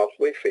a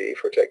monthly fee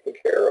for taking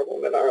care of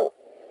them in Ireland.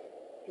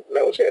 And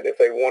that was it. If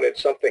they wanted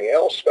something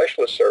else,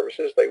 specialist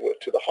services, they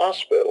went to the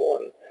hospital,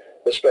 and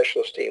the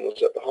specialist team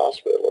was at the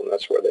hospital, and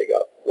that's where they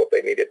got what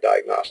they needed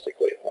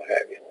diagnostically and what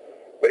have you.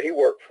 But he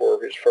worked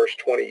for his first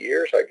 20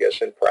 years, I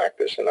guess, in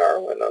practice in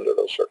Ireland under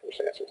those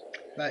circumstances.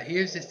 but So,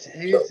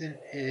 here's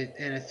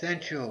an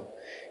essential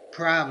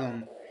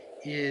problem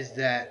is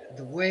that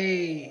the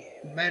way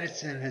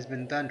medicine has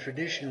been done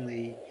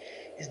traditionally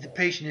is the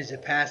patient is a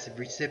passive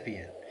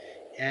recipient,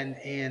 and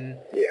in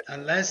yeah,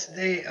 unless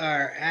they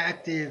are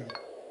active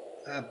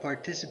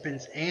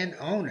participants and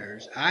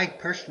owners, I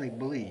personally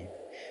believe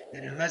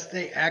that unless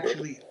they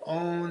actually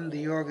own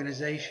the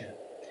organization,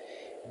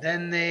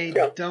 then they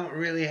yeah, don't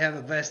really have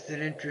a vested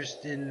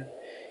interest in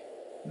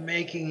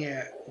making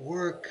it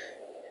work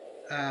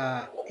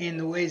in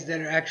the ways that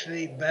are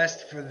actually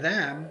best for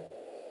them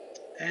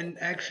and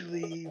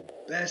actually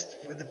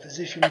best for the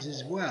physicians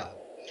as well.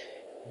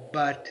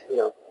 But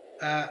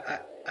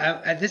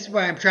yeah, this is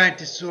why I'm trying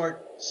to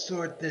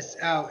sort this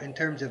out in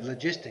terms of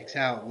logistics,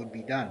 how it would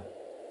be done,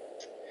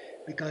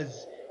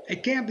 because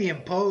it can't be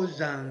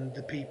imposed on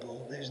the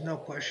people. There's no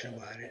question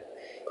about it.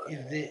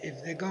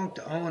 If they're going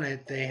to own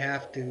it, they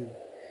have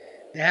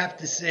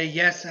to say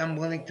yes. I'm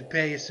willing to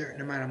pay a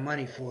certain amount of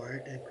money for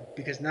it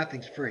because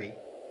nothing's free,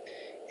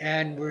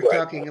 and we're right,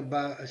 talking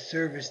about a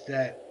service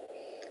that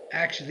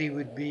actually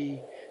would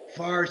be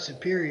far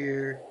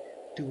superior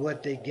to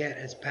what they get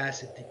as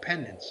passive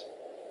dependents.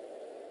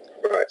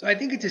 right. So I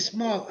think it's a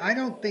small. I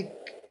don't think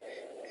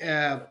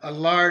a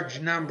large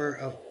number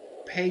of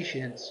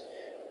patients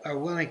are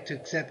willing to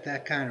accept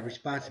that kind of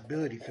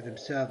responsibility for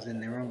themselves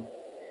and their own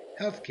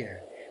health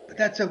care. But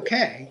that's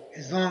okay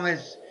as long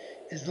as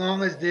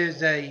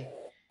there's a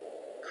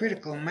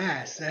critical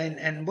mass.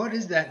 And what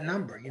is that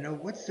number?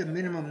 What's the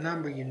minimum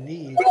number you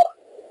need? Well,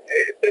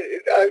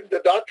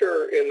 the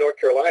doctor in North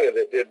Carolina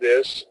that did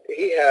this,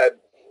 he had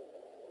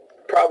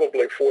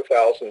probably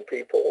 4,000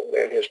 people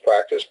in his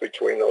practice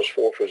between those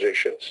four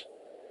physicians,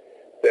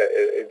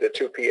 the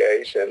two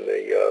PAs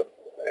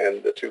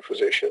and the two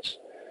physicians,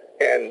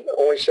 and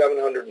only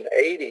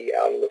 780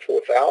 out of the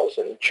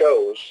 4,000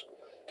 chose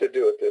to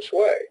do it this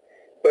way.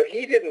 But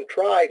he didn't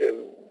try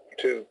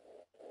to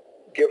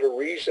give a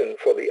reason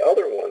for the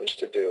other ones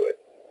to do it.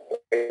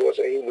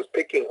 He was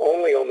picking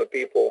only on the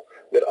people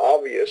that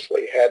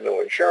obviously had no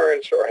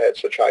insurance or had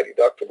such high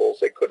deductibles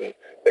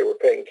they were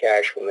paying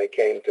cash when they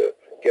came to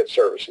get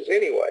services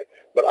anyway.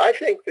 But I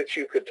think that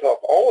you could talk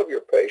all of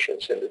your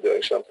patients into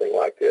doing something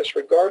like this,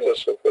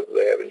 regardless of whether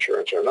they have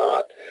insurance or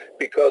not,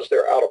 because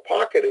their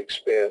out-of-pocket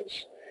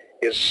expense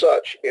is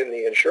such in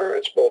the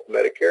insurance, both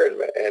Medicare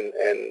and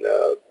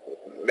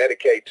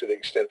Medicaid, to the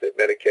extent that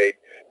Medicaid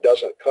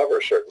doesn't cover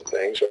certain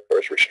things or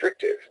is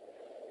restrictive.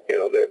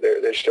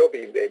 There still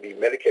be maybe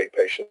Medicaid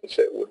patients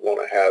that would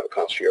want to have a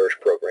concierge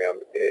program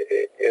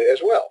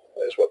as well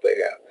as what they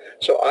have.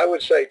 So I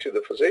would say to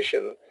the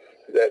physician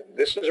that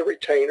this is a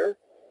retainer,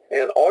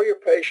 and all your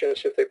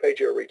patients, if they paid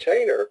you a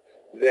retainer,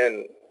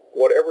 then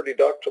whatever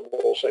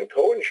deductibles and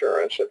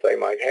coinsurance that they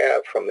might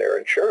have from their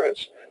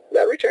insurance,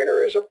 that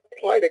retainer is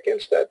applied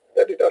against that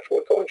deductible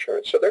and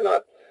coinsurance. So they're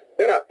not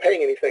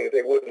paying anything that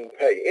they wouldn't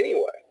pay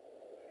anyway,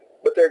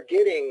 but they're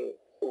getting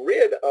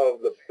rid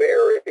of the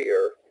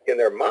barrier in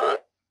their mind,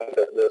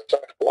 the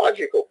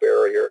psychological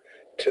barrier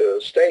to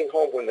staying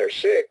home when they're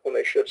sick when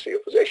they should see a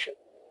physician,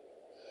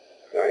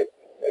 right?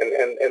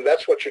 And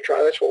that's what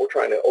that's what we're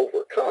trying to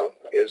overcome,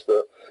 is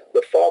the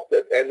thought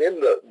that, and then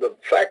the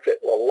fact that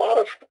a lot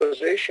of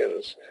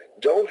physicians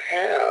don't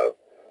have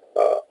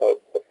a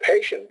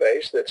patient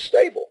base that's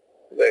stable.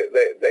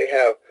 They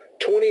have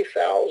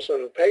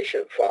 20,000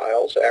 patient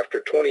files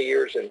after 20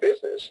 years in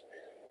business,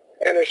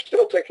 and they're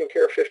still taking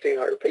care of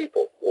 1,500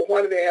 people. Well,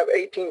 why do they have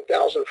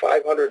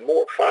 18,500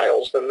 more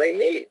files than they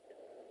need?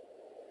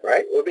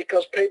 Right? Well,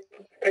 because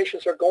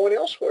patients are going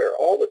elsewhere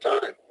all the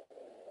time.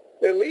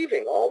 They're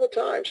leaving all the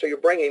time. So you're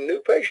bringing new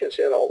patients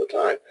in all the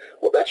time.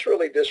 Well, that's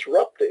really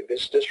disruptive.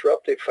 It's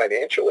disruptive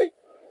financially,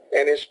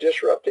 and it's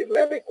disruptive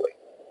medically.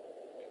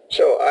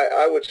 So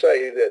I would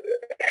say that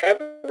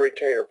having a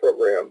retainer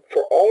program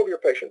for all of your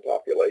patient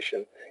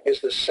population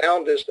is the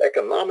soundest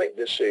economic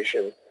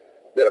decision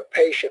that a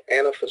patient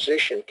and a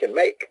physician can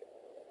make.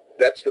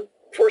 That's the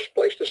first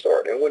place to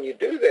start. And when you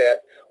do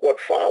that, what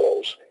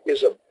follows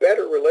is a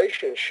better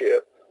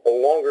relationship, a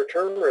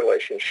longer-term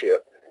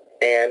relationship,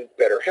 and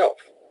better health.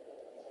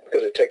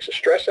 Because it takes the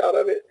stress out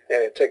of it,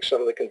 and it takes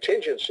some of the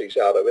contingencies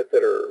out of it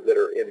that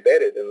are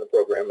embedded in the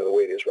program in the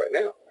way it is right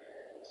now.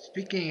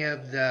 Speaking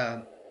of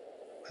the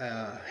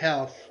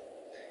health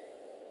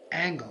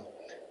angle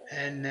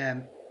and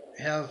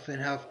health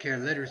and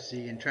healthcare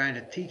literacy, and trying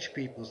to teach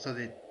people so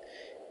that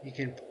you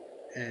can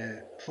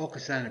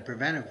focus on the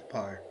preventive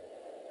part,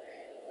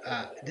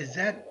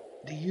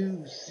 do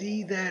you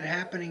see that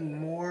happening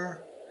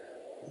more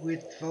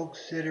with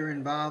folks that are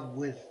involved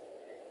with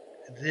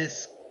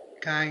this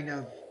kind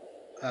of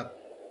uh,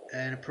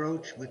 an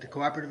approach, with the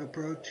cooperative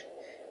approach?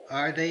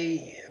 Are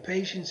they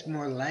patients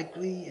more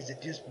likely? Is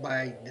it just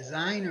by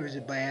design, or is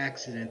it by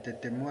accident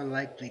that they're more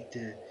likely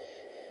to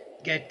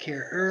get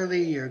care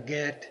early or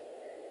get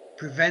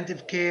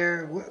preventive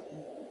care?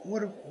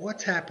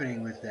 What's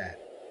happening with that?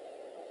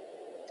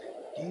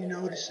 Do you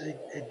notice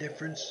a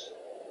difference?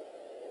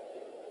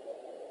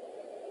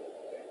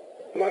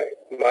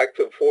 Mike,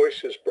 the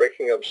voice is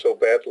breaking up so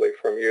badly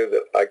from you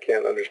that I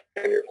can't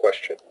understand your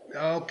question.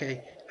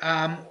 Okay.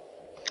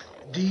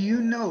 Do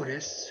you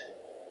notice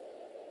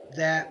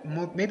that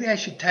more? Maybe I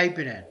should type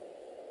it in.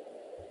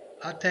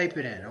 I'll type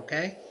it in.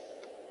 Okay.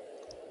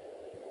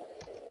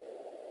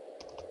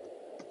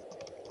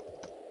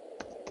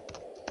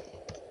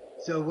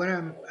 So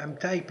when I'm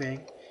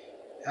typing,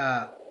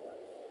 uh,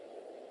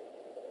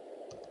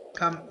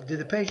 do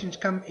the patients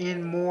come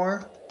in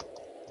more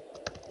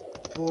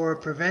for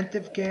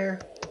preventive care?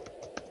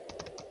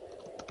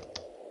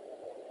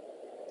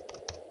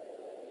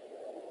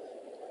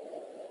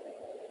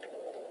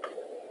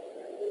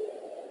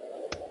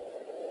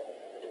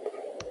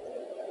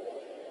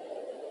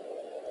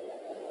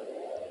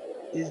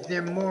 Is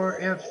there more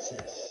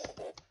emphasis?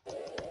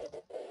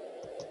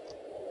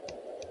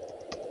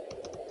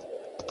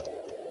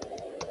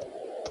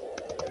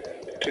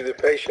 Do the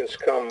patients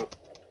come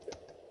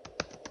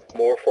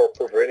more for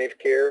preventive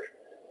care?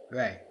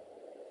 Right.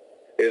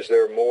 Is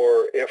there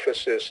more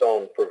emphasis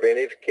on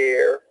preventive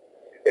care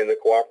in the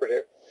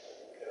cooperative?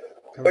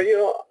 But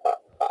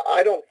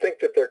I don't think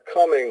that they're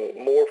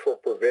coming more for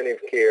preventive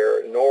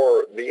care,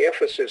 nor the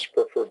emphasis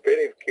for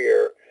preventive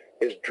care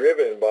is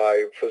driven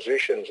by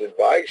physicians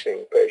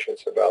advising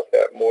patients about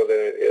that more than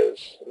it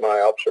is my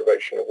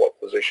observation of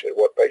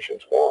what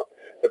patients want.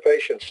 The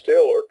patients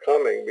still are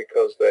coming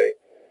because they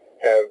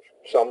have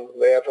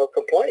a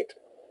complaint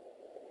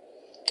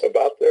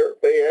about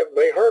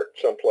they hurt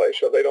someplace,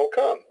 so they don't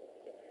come.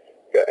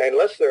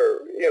 Unless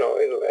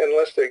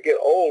unless they get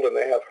old and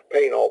they have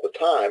pain all the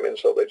time, and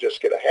so they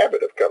just get a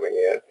habit of coming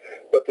in.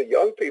 But the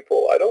young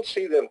people, I don't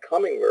see them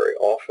coming very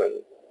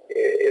often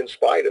in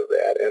spite of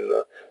that. And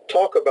the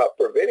talk about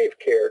preventive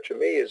care to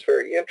me is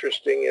very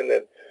interesting in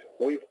that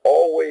we've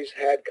always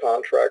had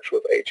contracts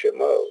with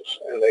HMOs,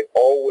 and they've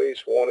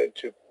always wanted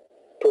to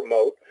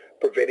promote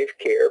preventive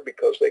care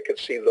because they could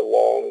see the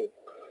long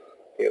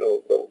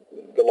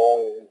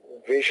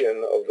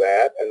vision of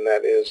that, and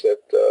that is that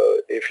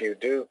if you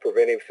do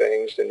preventive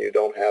things, then you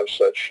don't have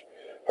such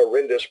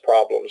horrendous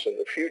problems in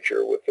the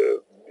future with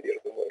the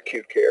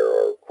acute care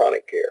or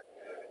chronic care.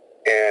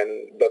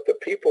 But the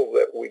people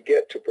that we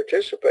get to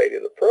participate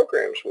in the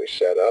programs we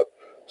set up,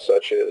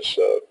 such as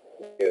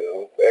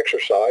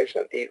exercise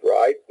and eat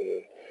right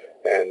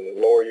and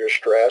lower your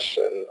stress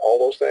and all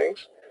those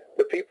things,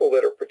 the people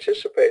that are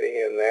participating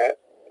in that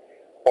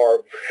are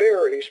a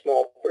very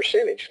small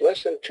percentage.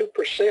 Less than 2%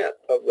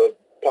 of the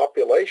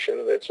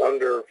population that's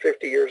under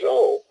 50 years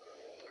old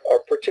are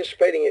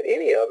participating in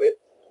any of it,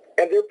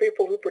 and there are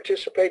people who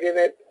participate in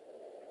it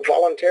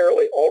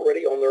voluntarily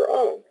already on their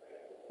own.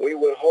 We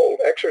would hold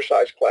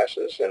exercise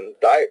classes and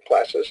diet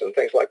classes and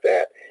things like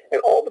that,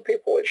 and all the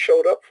people that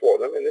showed up for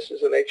them, and this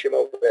is an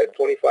HMO that had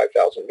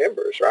 25,000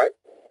 members, right?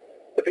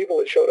 The people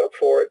that showed up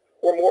for it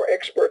were more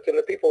expert than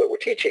the people that were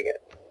teaching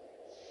it,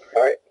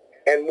 all right?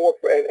 And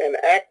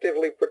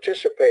actively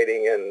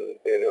participating in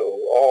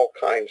all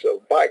kinds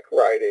of bike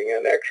riding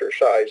and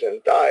exercise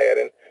and diet,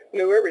 and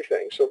knew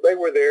everything. So they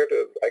were there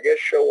to, I guess,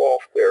 show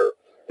off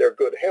their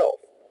good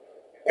health.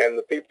 and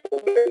the people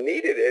that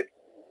needed it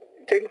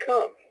didn't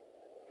come.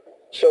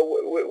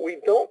 So we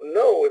don't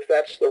know if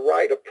that's the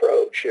right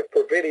approach. If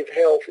preventive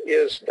health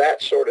is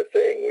that sort of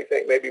thing, we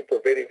think maybe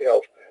preventive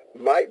health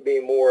might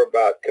be more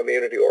about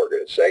community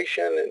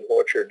organization and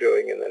what you're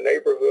doing in the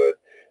neighborhood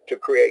to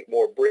create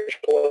more bridge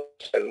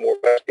clubs and more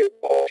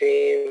basketball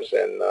teams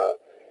and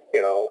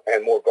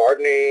and more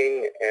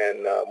gardening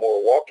and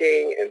more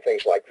walking and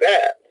things like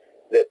that.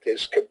 That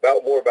is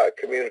more about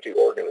community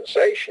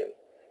organization,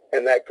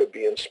 and that could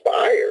be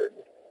inspired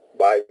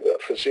by the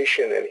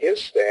physician and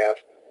his staff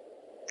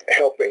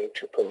helping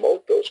to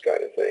promote those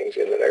kind of things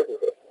in the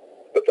neighborhood.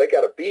 But they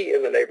got to be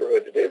in the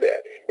neighborhood to do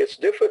that. It's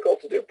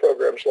difficult to do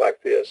programs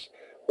like this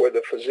where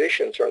the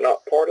physicians are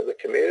not part of the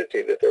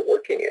community that they're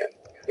working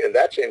in. And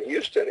that's in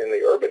Houston, in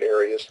the urban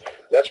areas.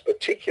 That's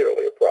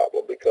particularly a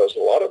problem because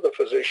a lot of the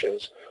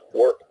physicians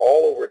work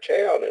all over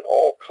town in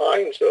all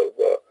kinds of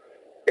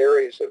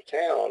areas of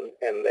town,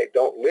 and they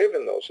don't live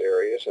in those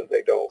areas, and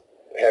they don't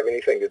have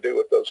anything to do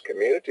with those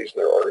communities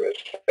and their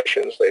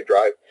organizations. They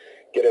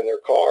get in their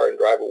car and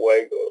drive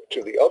away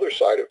to the other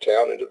side of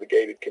town into the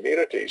gated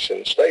communities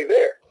and stay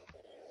there.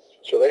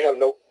 So they have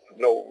no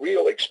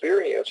real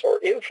experience or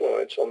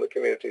influence on the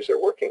communities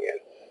they're working in.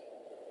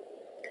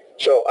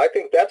 So I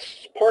think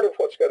that's part of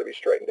what's got to be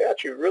straightened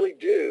out. You really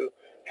do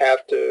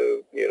have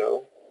to,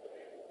 you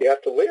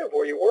have to live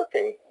where you're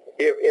working.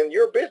 If in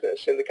your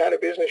business, in the kind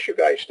of business you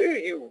guys do,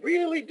 you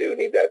really do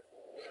need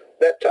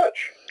that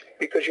touch,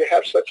 because you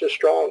have such a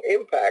strong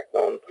impact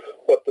on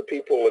what the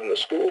people in the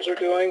schools are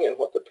doing and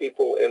what the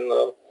people in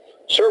the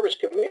service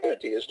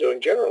community is doing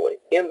generally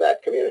in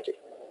that community.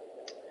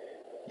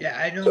 Yeah,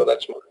 I don't. So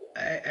that's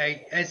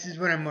this is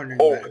what I'm wondering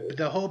about. But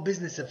the whole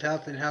business of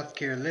health and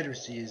healthcare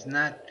literacy is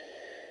not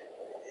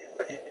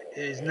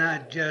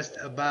just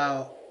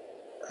about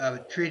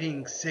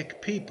treating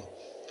sick people.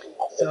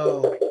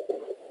 So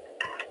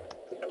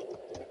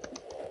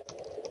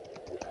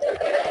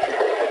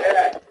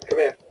come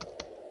in.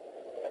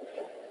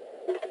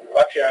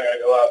 Actually, I gotta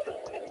go out.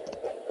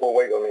 Well,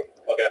 wait on me.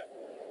 Okay.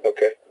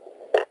 Okay.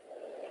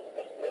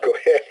 Go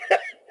ahead.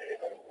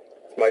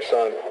 It's my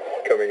son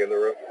coming in the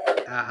room.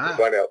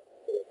 Find out.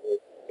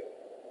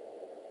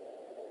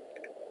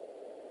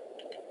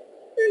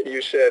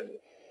 You said,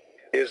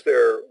 is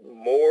there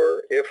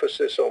more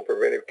emphasis on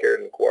preventive care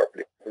than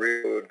cooperative?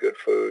 Real food, good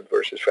food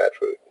versus fat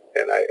food?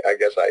 And I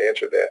guess I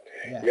answered that.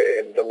 Yeah.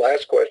 And the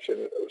last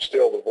question,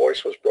 still the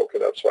voice was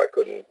broken up, so I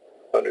couldn't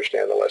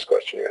understand the last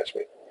question you asked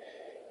me.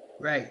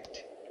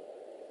 Right.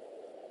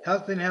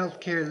 Health and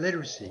healthcare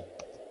literacy.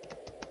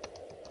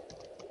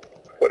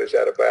 What is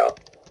that about?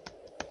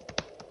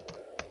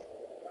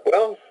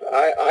 Well,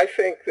 I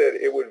think that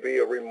it would be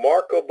a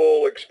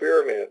remarkable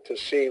experiment to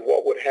see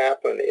what would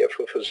happen if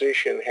a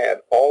physician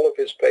had all of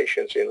his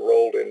patients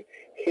enrolled in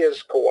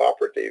his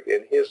cooperative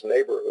in his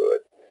neighborhood,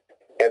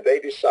 and they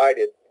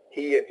decided,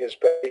 he and his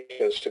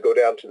patients, to go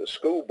down to the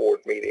school board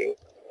meeting,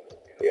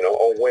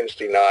 on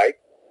Wednesday night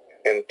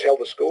and tell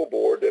the school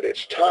board that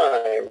it's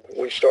time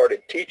we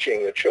started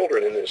teaching the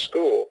children in this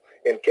school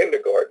in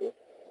kindergarten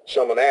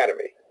some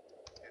anatomy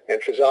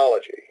and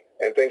physiology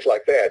and things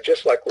like that,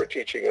 just like we're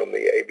teaching them the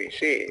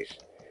ABCs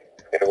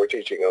and we're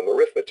teaching them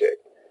arithmetic.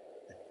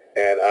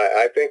 And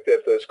I think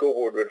that the school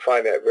board would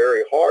find that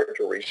very hard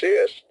to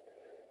resist,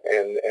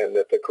 and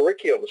that the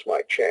curriculums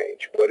might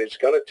change. But it's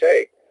going to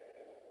take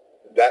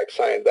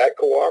that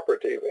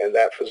cooperative and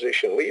that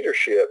physician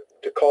leadership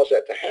to cause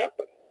that to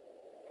happen.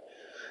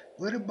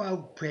 What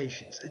about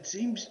patients? It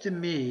seems to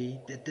me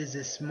that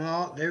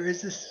there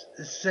is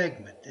a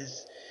segment,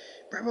 there's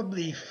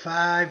probably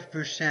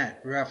 5%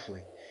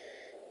 roughly,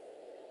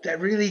 that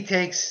really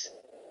takes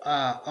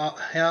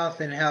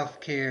health and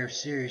healthcare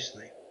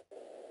seriously.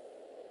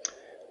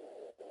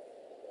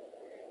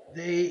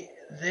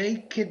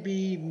 They could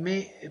be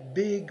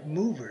big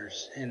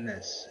movers in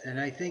this, and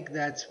I think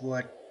that's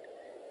what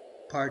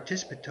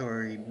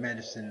participatory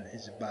medicine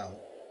is about.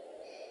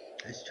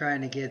 It's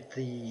trying to get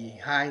the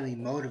highly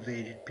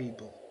motivated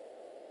people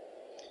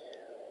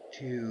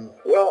to.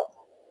 Well,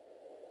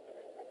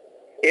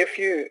 if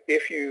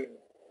you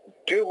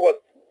do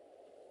what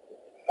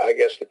I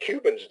guess the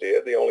Cubans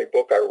did, the only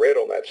book I read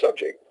on that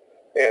subject,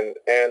 and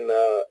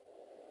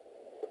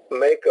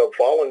make a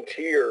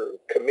volunteer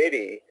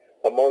committee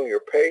among your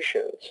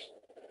patients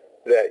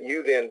that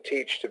you then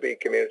teach to be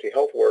community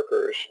health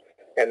workers,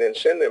 and then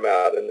send them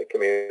out in the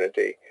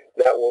community,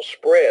 that will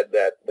spread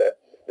that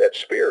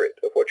spirit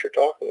of what you're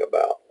talking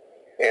about.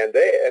 And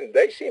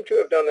they seem to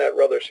have done that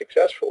rather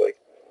successfully,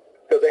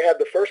 because they had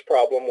the first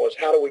problem was,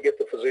 how do we get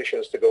the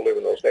physicians to go live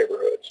in those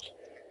neighborhoods?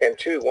 And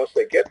two, once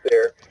they get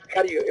there,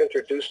 how do you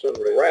introduce them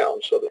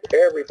around so that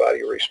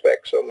everybody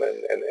respects them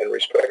and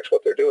respects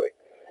what they're doing?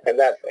 And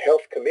that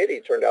health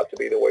committee turned out to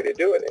be the way to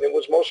do it. And it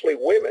was mostly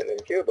women in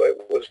Cuba.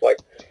 It was like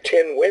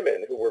 10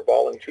 women who were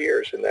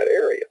volunteers in that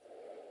area.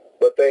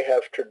 But they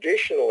have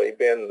traditionally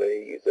been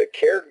the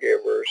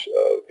caregivers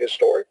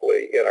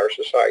historically in our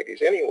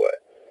societies anyway.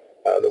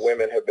 The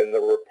women have been the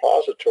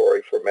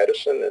repository for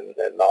medicine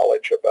and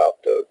knowledge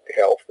about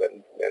health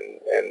and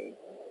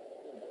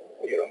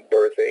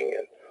birthing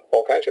and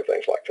all kinds of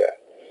things like that.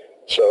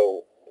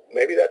 So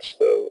maybe that's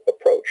the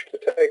approach to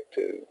take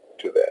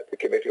to that, the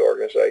community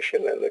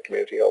organization and the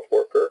community health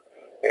worker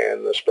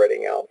and the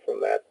spreading out from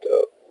that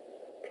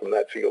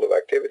field of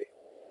activity.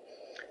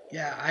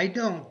 Yeah, I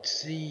don't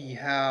see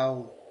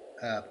how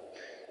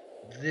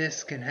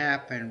this can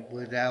happen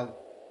without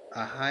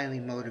a highly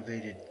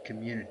motivated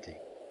community.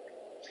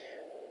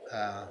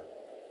 Uh,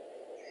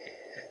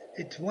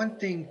 it's one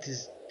thing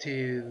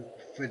to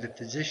for the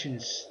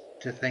physicians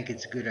to think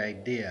it's a good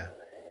idea.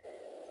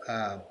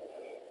 Uh,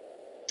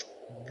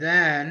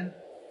 then,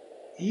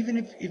 even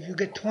if you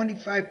get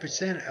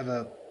 25%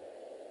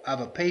 of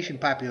a patient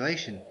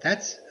population,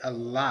 that's a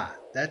lot.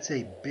 That's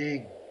a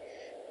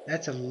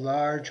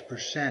large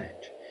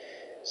percentage.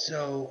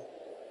 So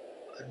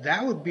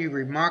that would be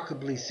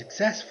remarkably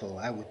successful,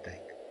 I would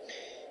think.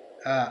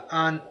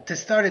 On to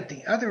start at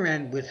the other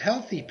end with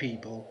healthy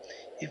people,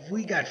 if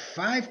we got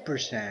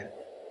 5%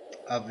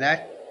 of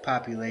that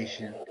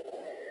population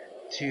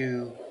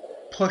to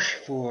push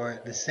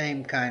for the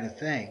same kind of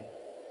thing,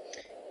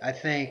 I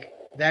think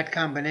that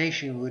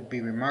combination would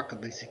be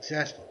remarkably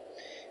successful.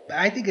 But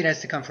I think it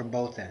has to come from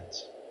both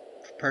ends,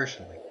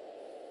 personally.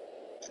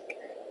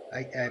 I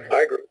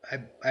I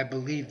agree. I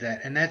believe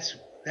that, and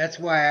that's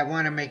why I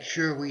want to make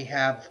sure we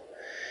have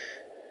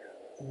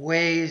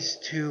ways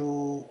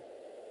to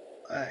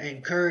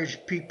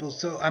encourage people.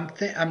 So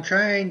I'm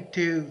trying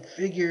to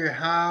figure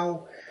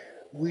how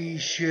we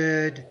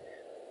should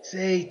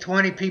say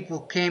 20 people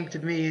came to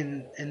me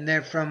and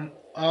they're from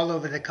all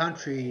over the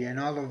country and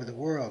all over the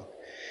world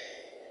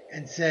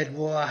and said,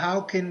 well,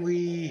 how can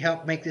we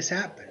help make this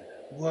happen?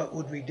 What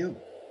would we do?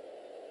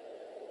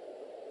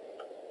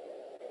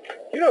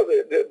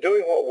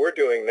 Doing what we're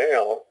doing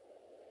now,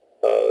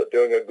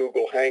 doing a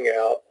Google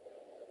Hangout,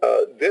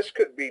 this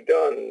could be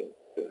done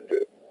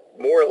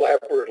more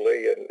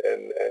elaborately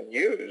and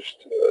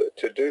used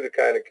to do the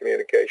kind of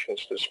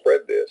communications to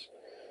spread this.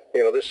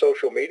 This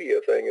social media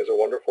thing is a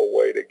wonderful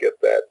way to get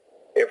that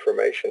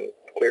information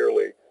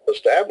clearly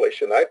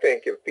established. And I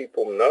think if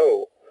people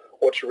know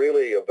what's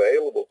really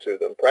available to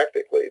them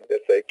practically,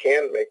 that they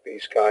can make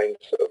these kinds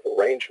of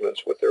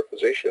arrangements with their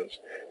physicians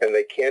and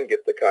they can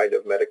get the kind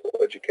of medical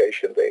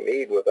education they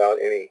need without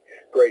any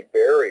great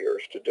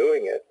barriers to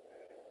doing it,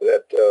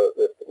 that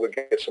would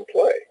get some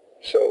play.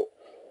 So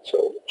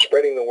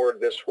spreading the word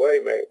this way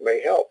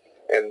may help.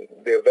 And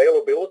the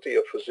availability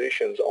of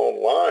physicians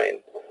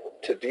online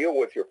to deal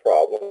with your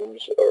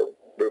problems are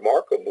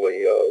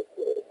remarkably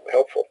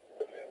helpful.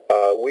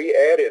 We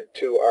added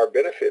to our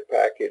benefit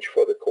package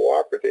for the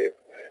cooperative,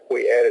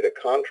 we added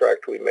a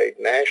contract we made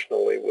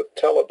nationally with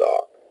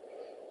Teladoc,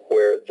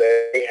 where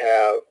they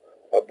have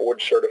a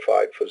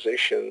board-certified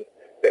physician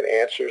that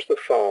answers the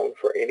phone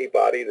for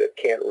anybody that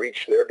can't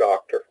reach their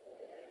doctor.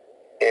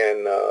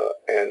 And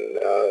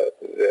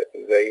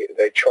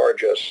they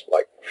charge us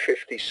like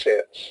 50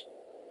 cents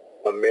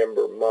a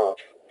member month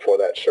for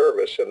that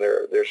service, and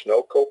there's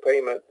no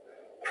copayment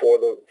for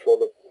the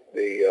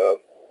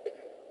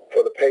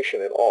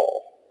patient at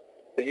all.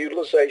 The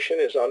utilization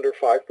is under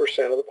 5%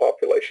 of the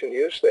population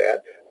use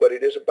that, but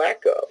it is a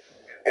backup,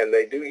 and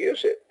they do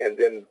use it. And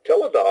then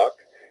Teladoc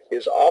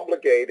is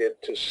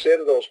obligated to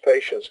send those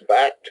patients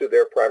back to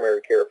their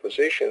primary care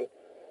physician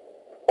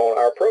on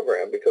our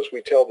program, because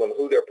we tell them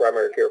who their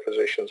primary care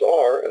physicians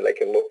are, and they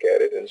can look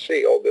at it and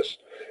see, oh, this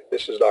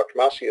is Dr.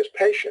 Mascia's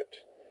patient.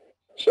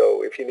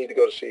 So if you need to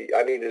go to see,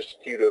 I need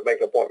you to make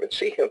an appointment,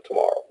 see him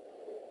tomorrow.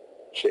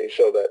 See,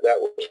 so that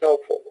was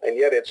helpful. And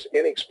yet it's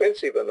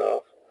inexpensive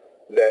enough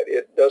that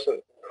it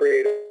doesn't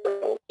create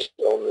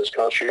on this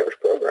concierge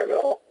program at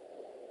all.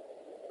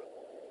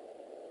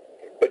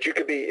 But you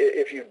could be,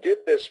 if you did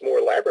this more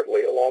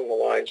elaborately along the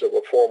lines of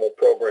a formal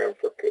program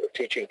for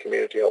teaching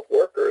community health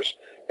workers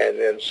and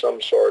then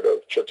some sort of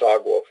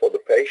Chautauqua for the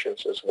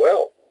patients as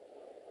well,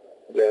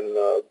 then,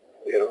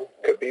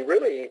 could be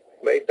really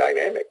made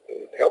dynamic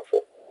and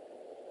helpful.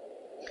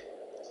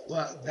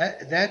 Well,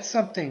 that's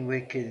something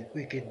we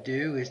could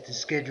do, is to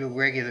schedule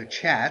regular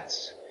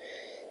chats,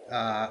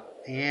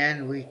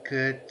 and we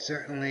could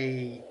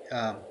certainly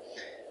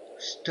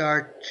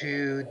start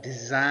to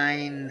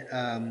design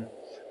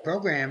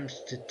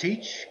programs to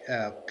teach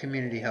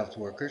community health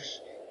workers,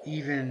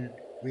 even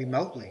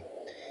remotely.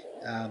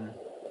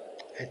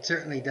 It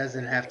certainly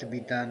doesn't have to be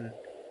done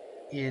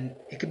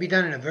it could be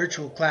done in a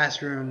virtual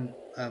classroom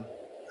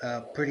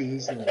pretty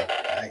easily,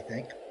 I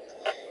think.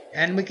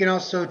 And we can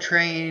also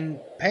train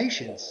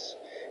patients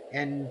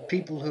and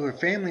people who are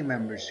family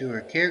members, who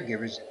are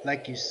caregivers.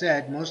 Like you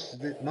said,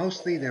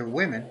 mostly they're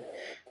women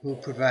who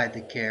provide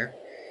the care.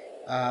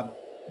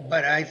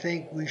 But I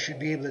think we should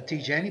be able to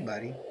teach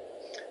anybody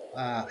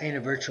in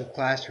a virtual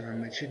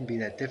classroom. It shouldn't be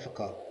that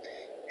difficult.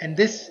 And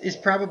this is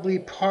probably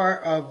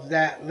part of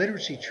that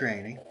literacy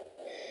training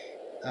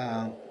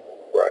um,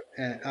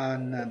 Right.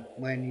 on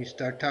when you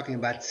start talking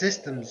about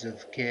systems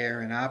of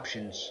care and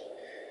options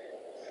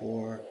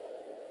for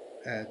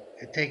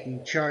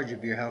taking charge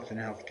of your health and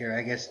healthcare.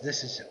 I guess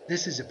this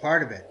is a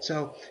part of it.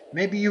 So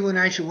maybe you and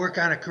I should work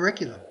on a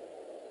curriculum.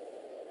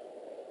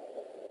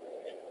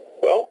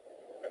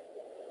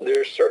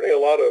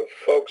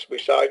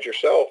 besides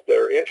yourself that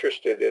are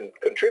interested in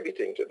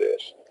contributing to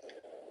this.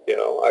 You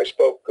know, I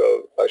spoke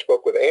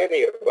with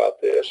Annie about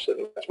this,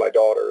 and that's my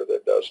daughter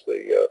that does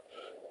the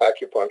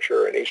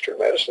acupuncture and Eastern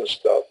medicine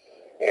stuff,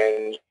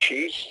 and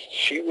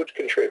she would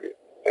contribute.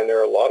 And there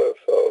are a lot of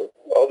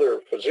other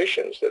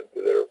physicians that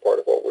are part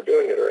of what we're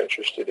doing that are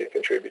interested in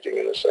contributing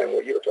in the same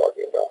way you're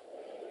talking about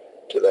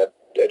to that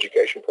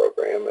education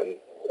program and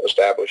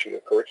establishing a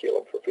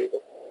curriculum for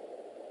people.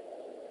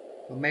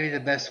 Well, maybe the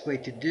best way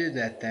to do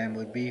that then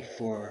would be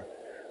for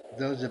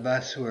those of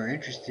us who are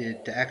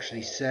interested to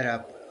actually set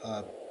up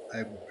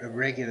a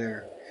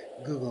regular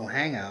Google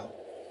Hangout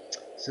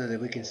so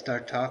that we can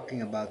start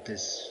talking about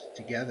this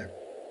together.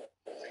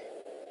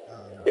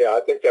 Yeah,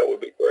 I think that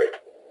would be great.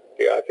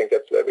 Yeah, I think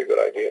that'd be a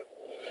good idea.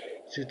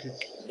 So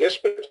this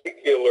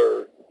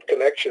particular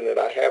connection that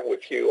I have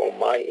with you on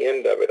my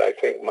end of it, I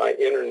think my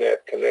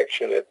internet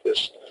connection at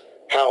this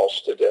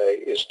house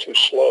today is too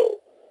slow.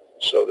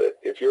 So that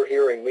if you're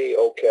hearing me,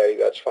 okay,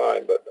 that's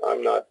fine, but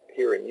I'm not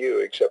hearing you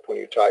except when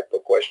you type a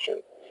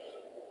question.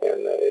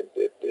 And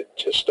it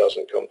just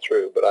doesn't come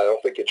through. But I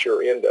don't think it's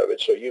your end of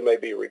it. So you may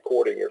be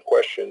recording your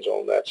questions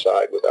on that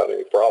side without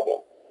any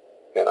problem.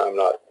 And I'm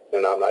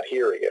not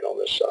hearing it on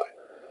this side.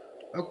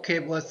 Okay,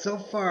 well, so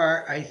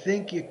far I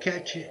think you're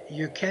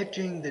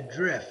catching the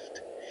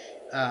drift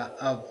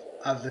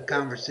of the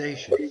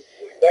conversation. You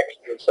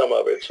texted some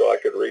of it so I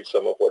could read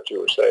some of what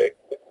you were saying.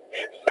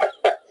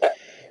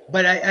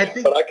 But I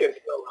think. But I can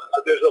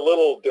tell there's a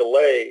little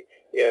delay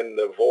in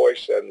the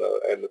voice and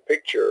the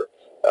picture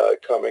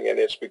coming, and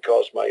it's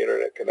because my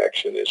internet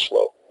connection is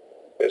slow.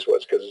 Is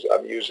what's because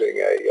I'm using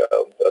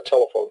a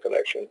telephone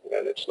connection,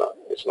 and it's not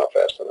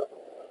fast enough.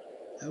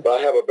 Okay. But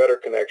I have a better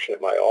connection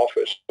at my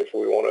office. If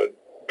we want to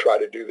try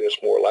to do this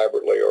more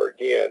elaborately or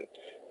again,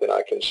 then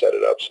I can set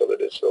it up so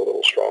that it's a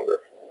little stronger.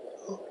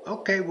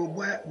 Okay, well,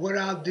 what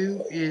I'll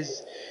do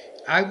is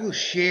I will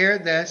share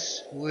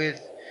this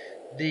with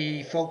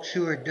the folks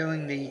who are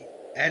doing the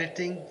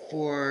editing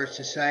for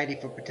Society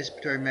for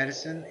Participatory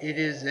Medicine. It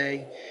is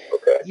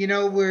you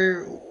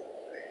know,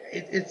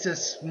 it's a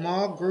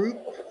small group,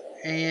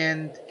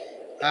 and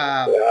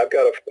yeah, I've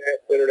got a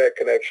fast internet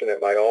connection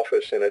at my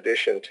office in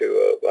addition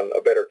to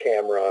a better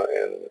camera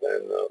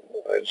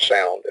and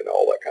sound and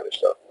all that kind of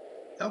stuff.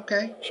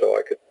 Okay. So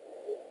I could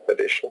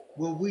additional.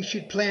 Well, we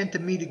should plan to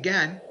meet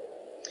again,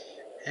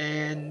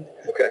 and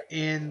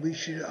and we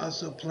should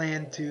also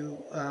plan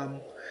to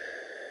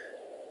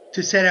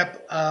set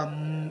up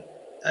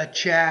a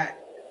chat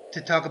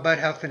to talk about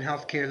health and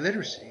healthcare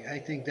literacy. I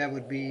think that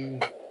would be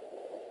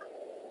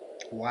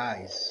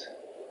wise.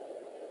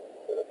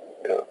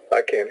 Yeah,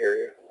 I can't hear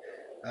you.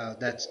 Oh,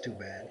 that's too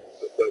bad.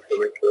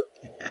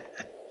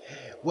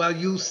 Well,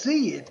 you'll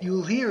see it.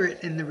 You'll hear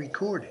it in the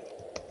recording.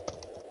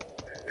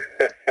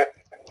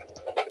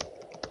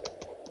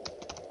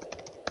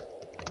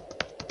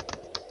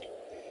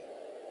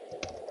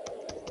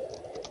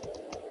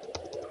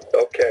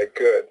 Okay,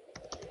 good.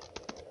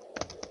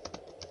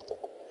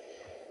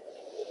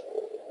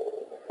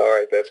 All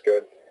right, that's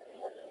good.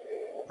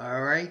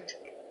 All right.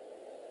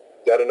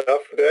 Is that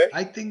enough today?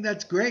 I think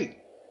that's great.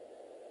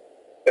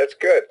 That's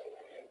good.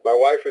 My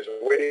wife is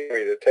waiting for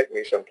me to take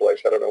me someplace.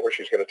 I don't know where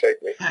she's going to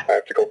take me. I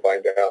have to go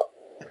find out.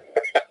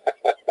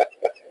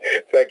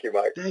 Thank you,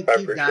 Mike. Thank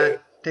you, Don.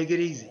 Take it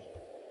easy.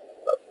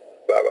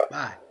 Bye-bye.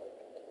 Bye.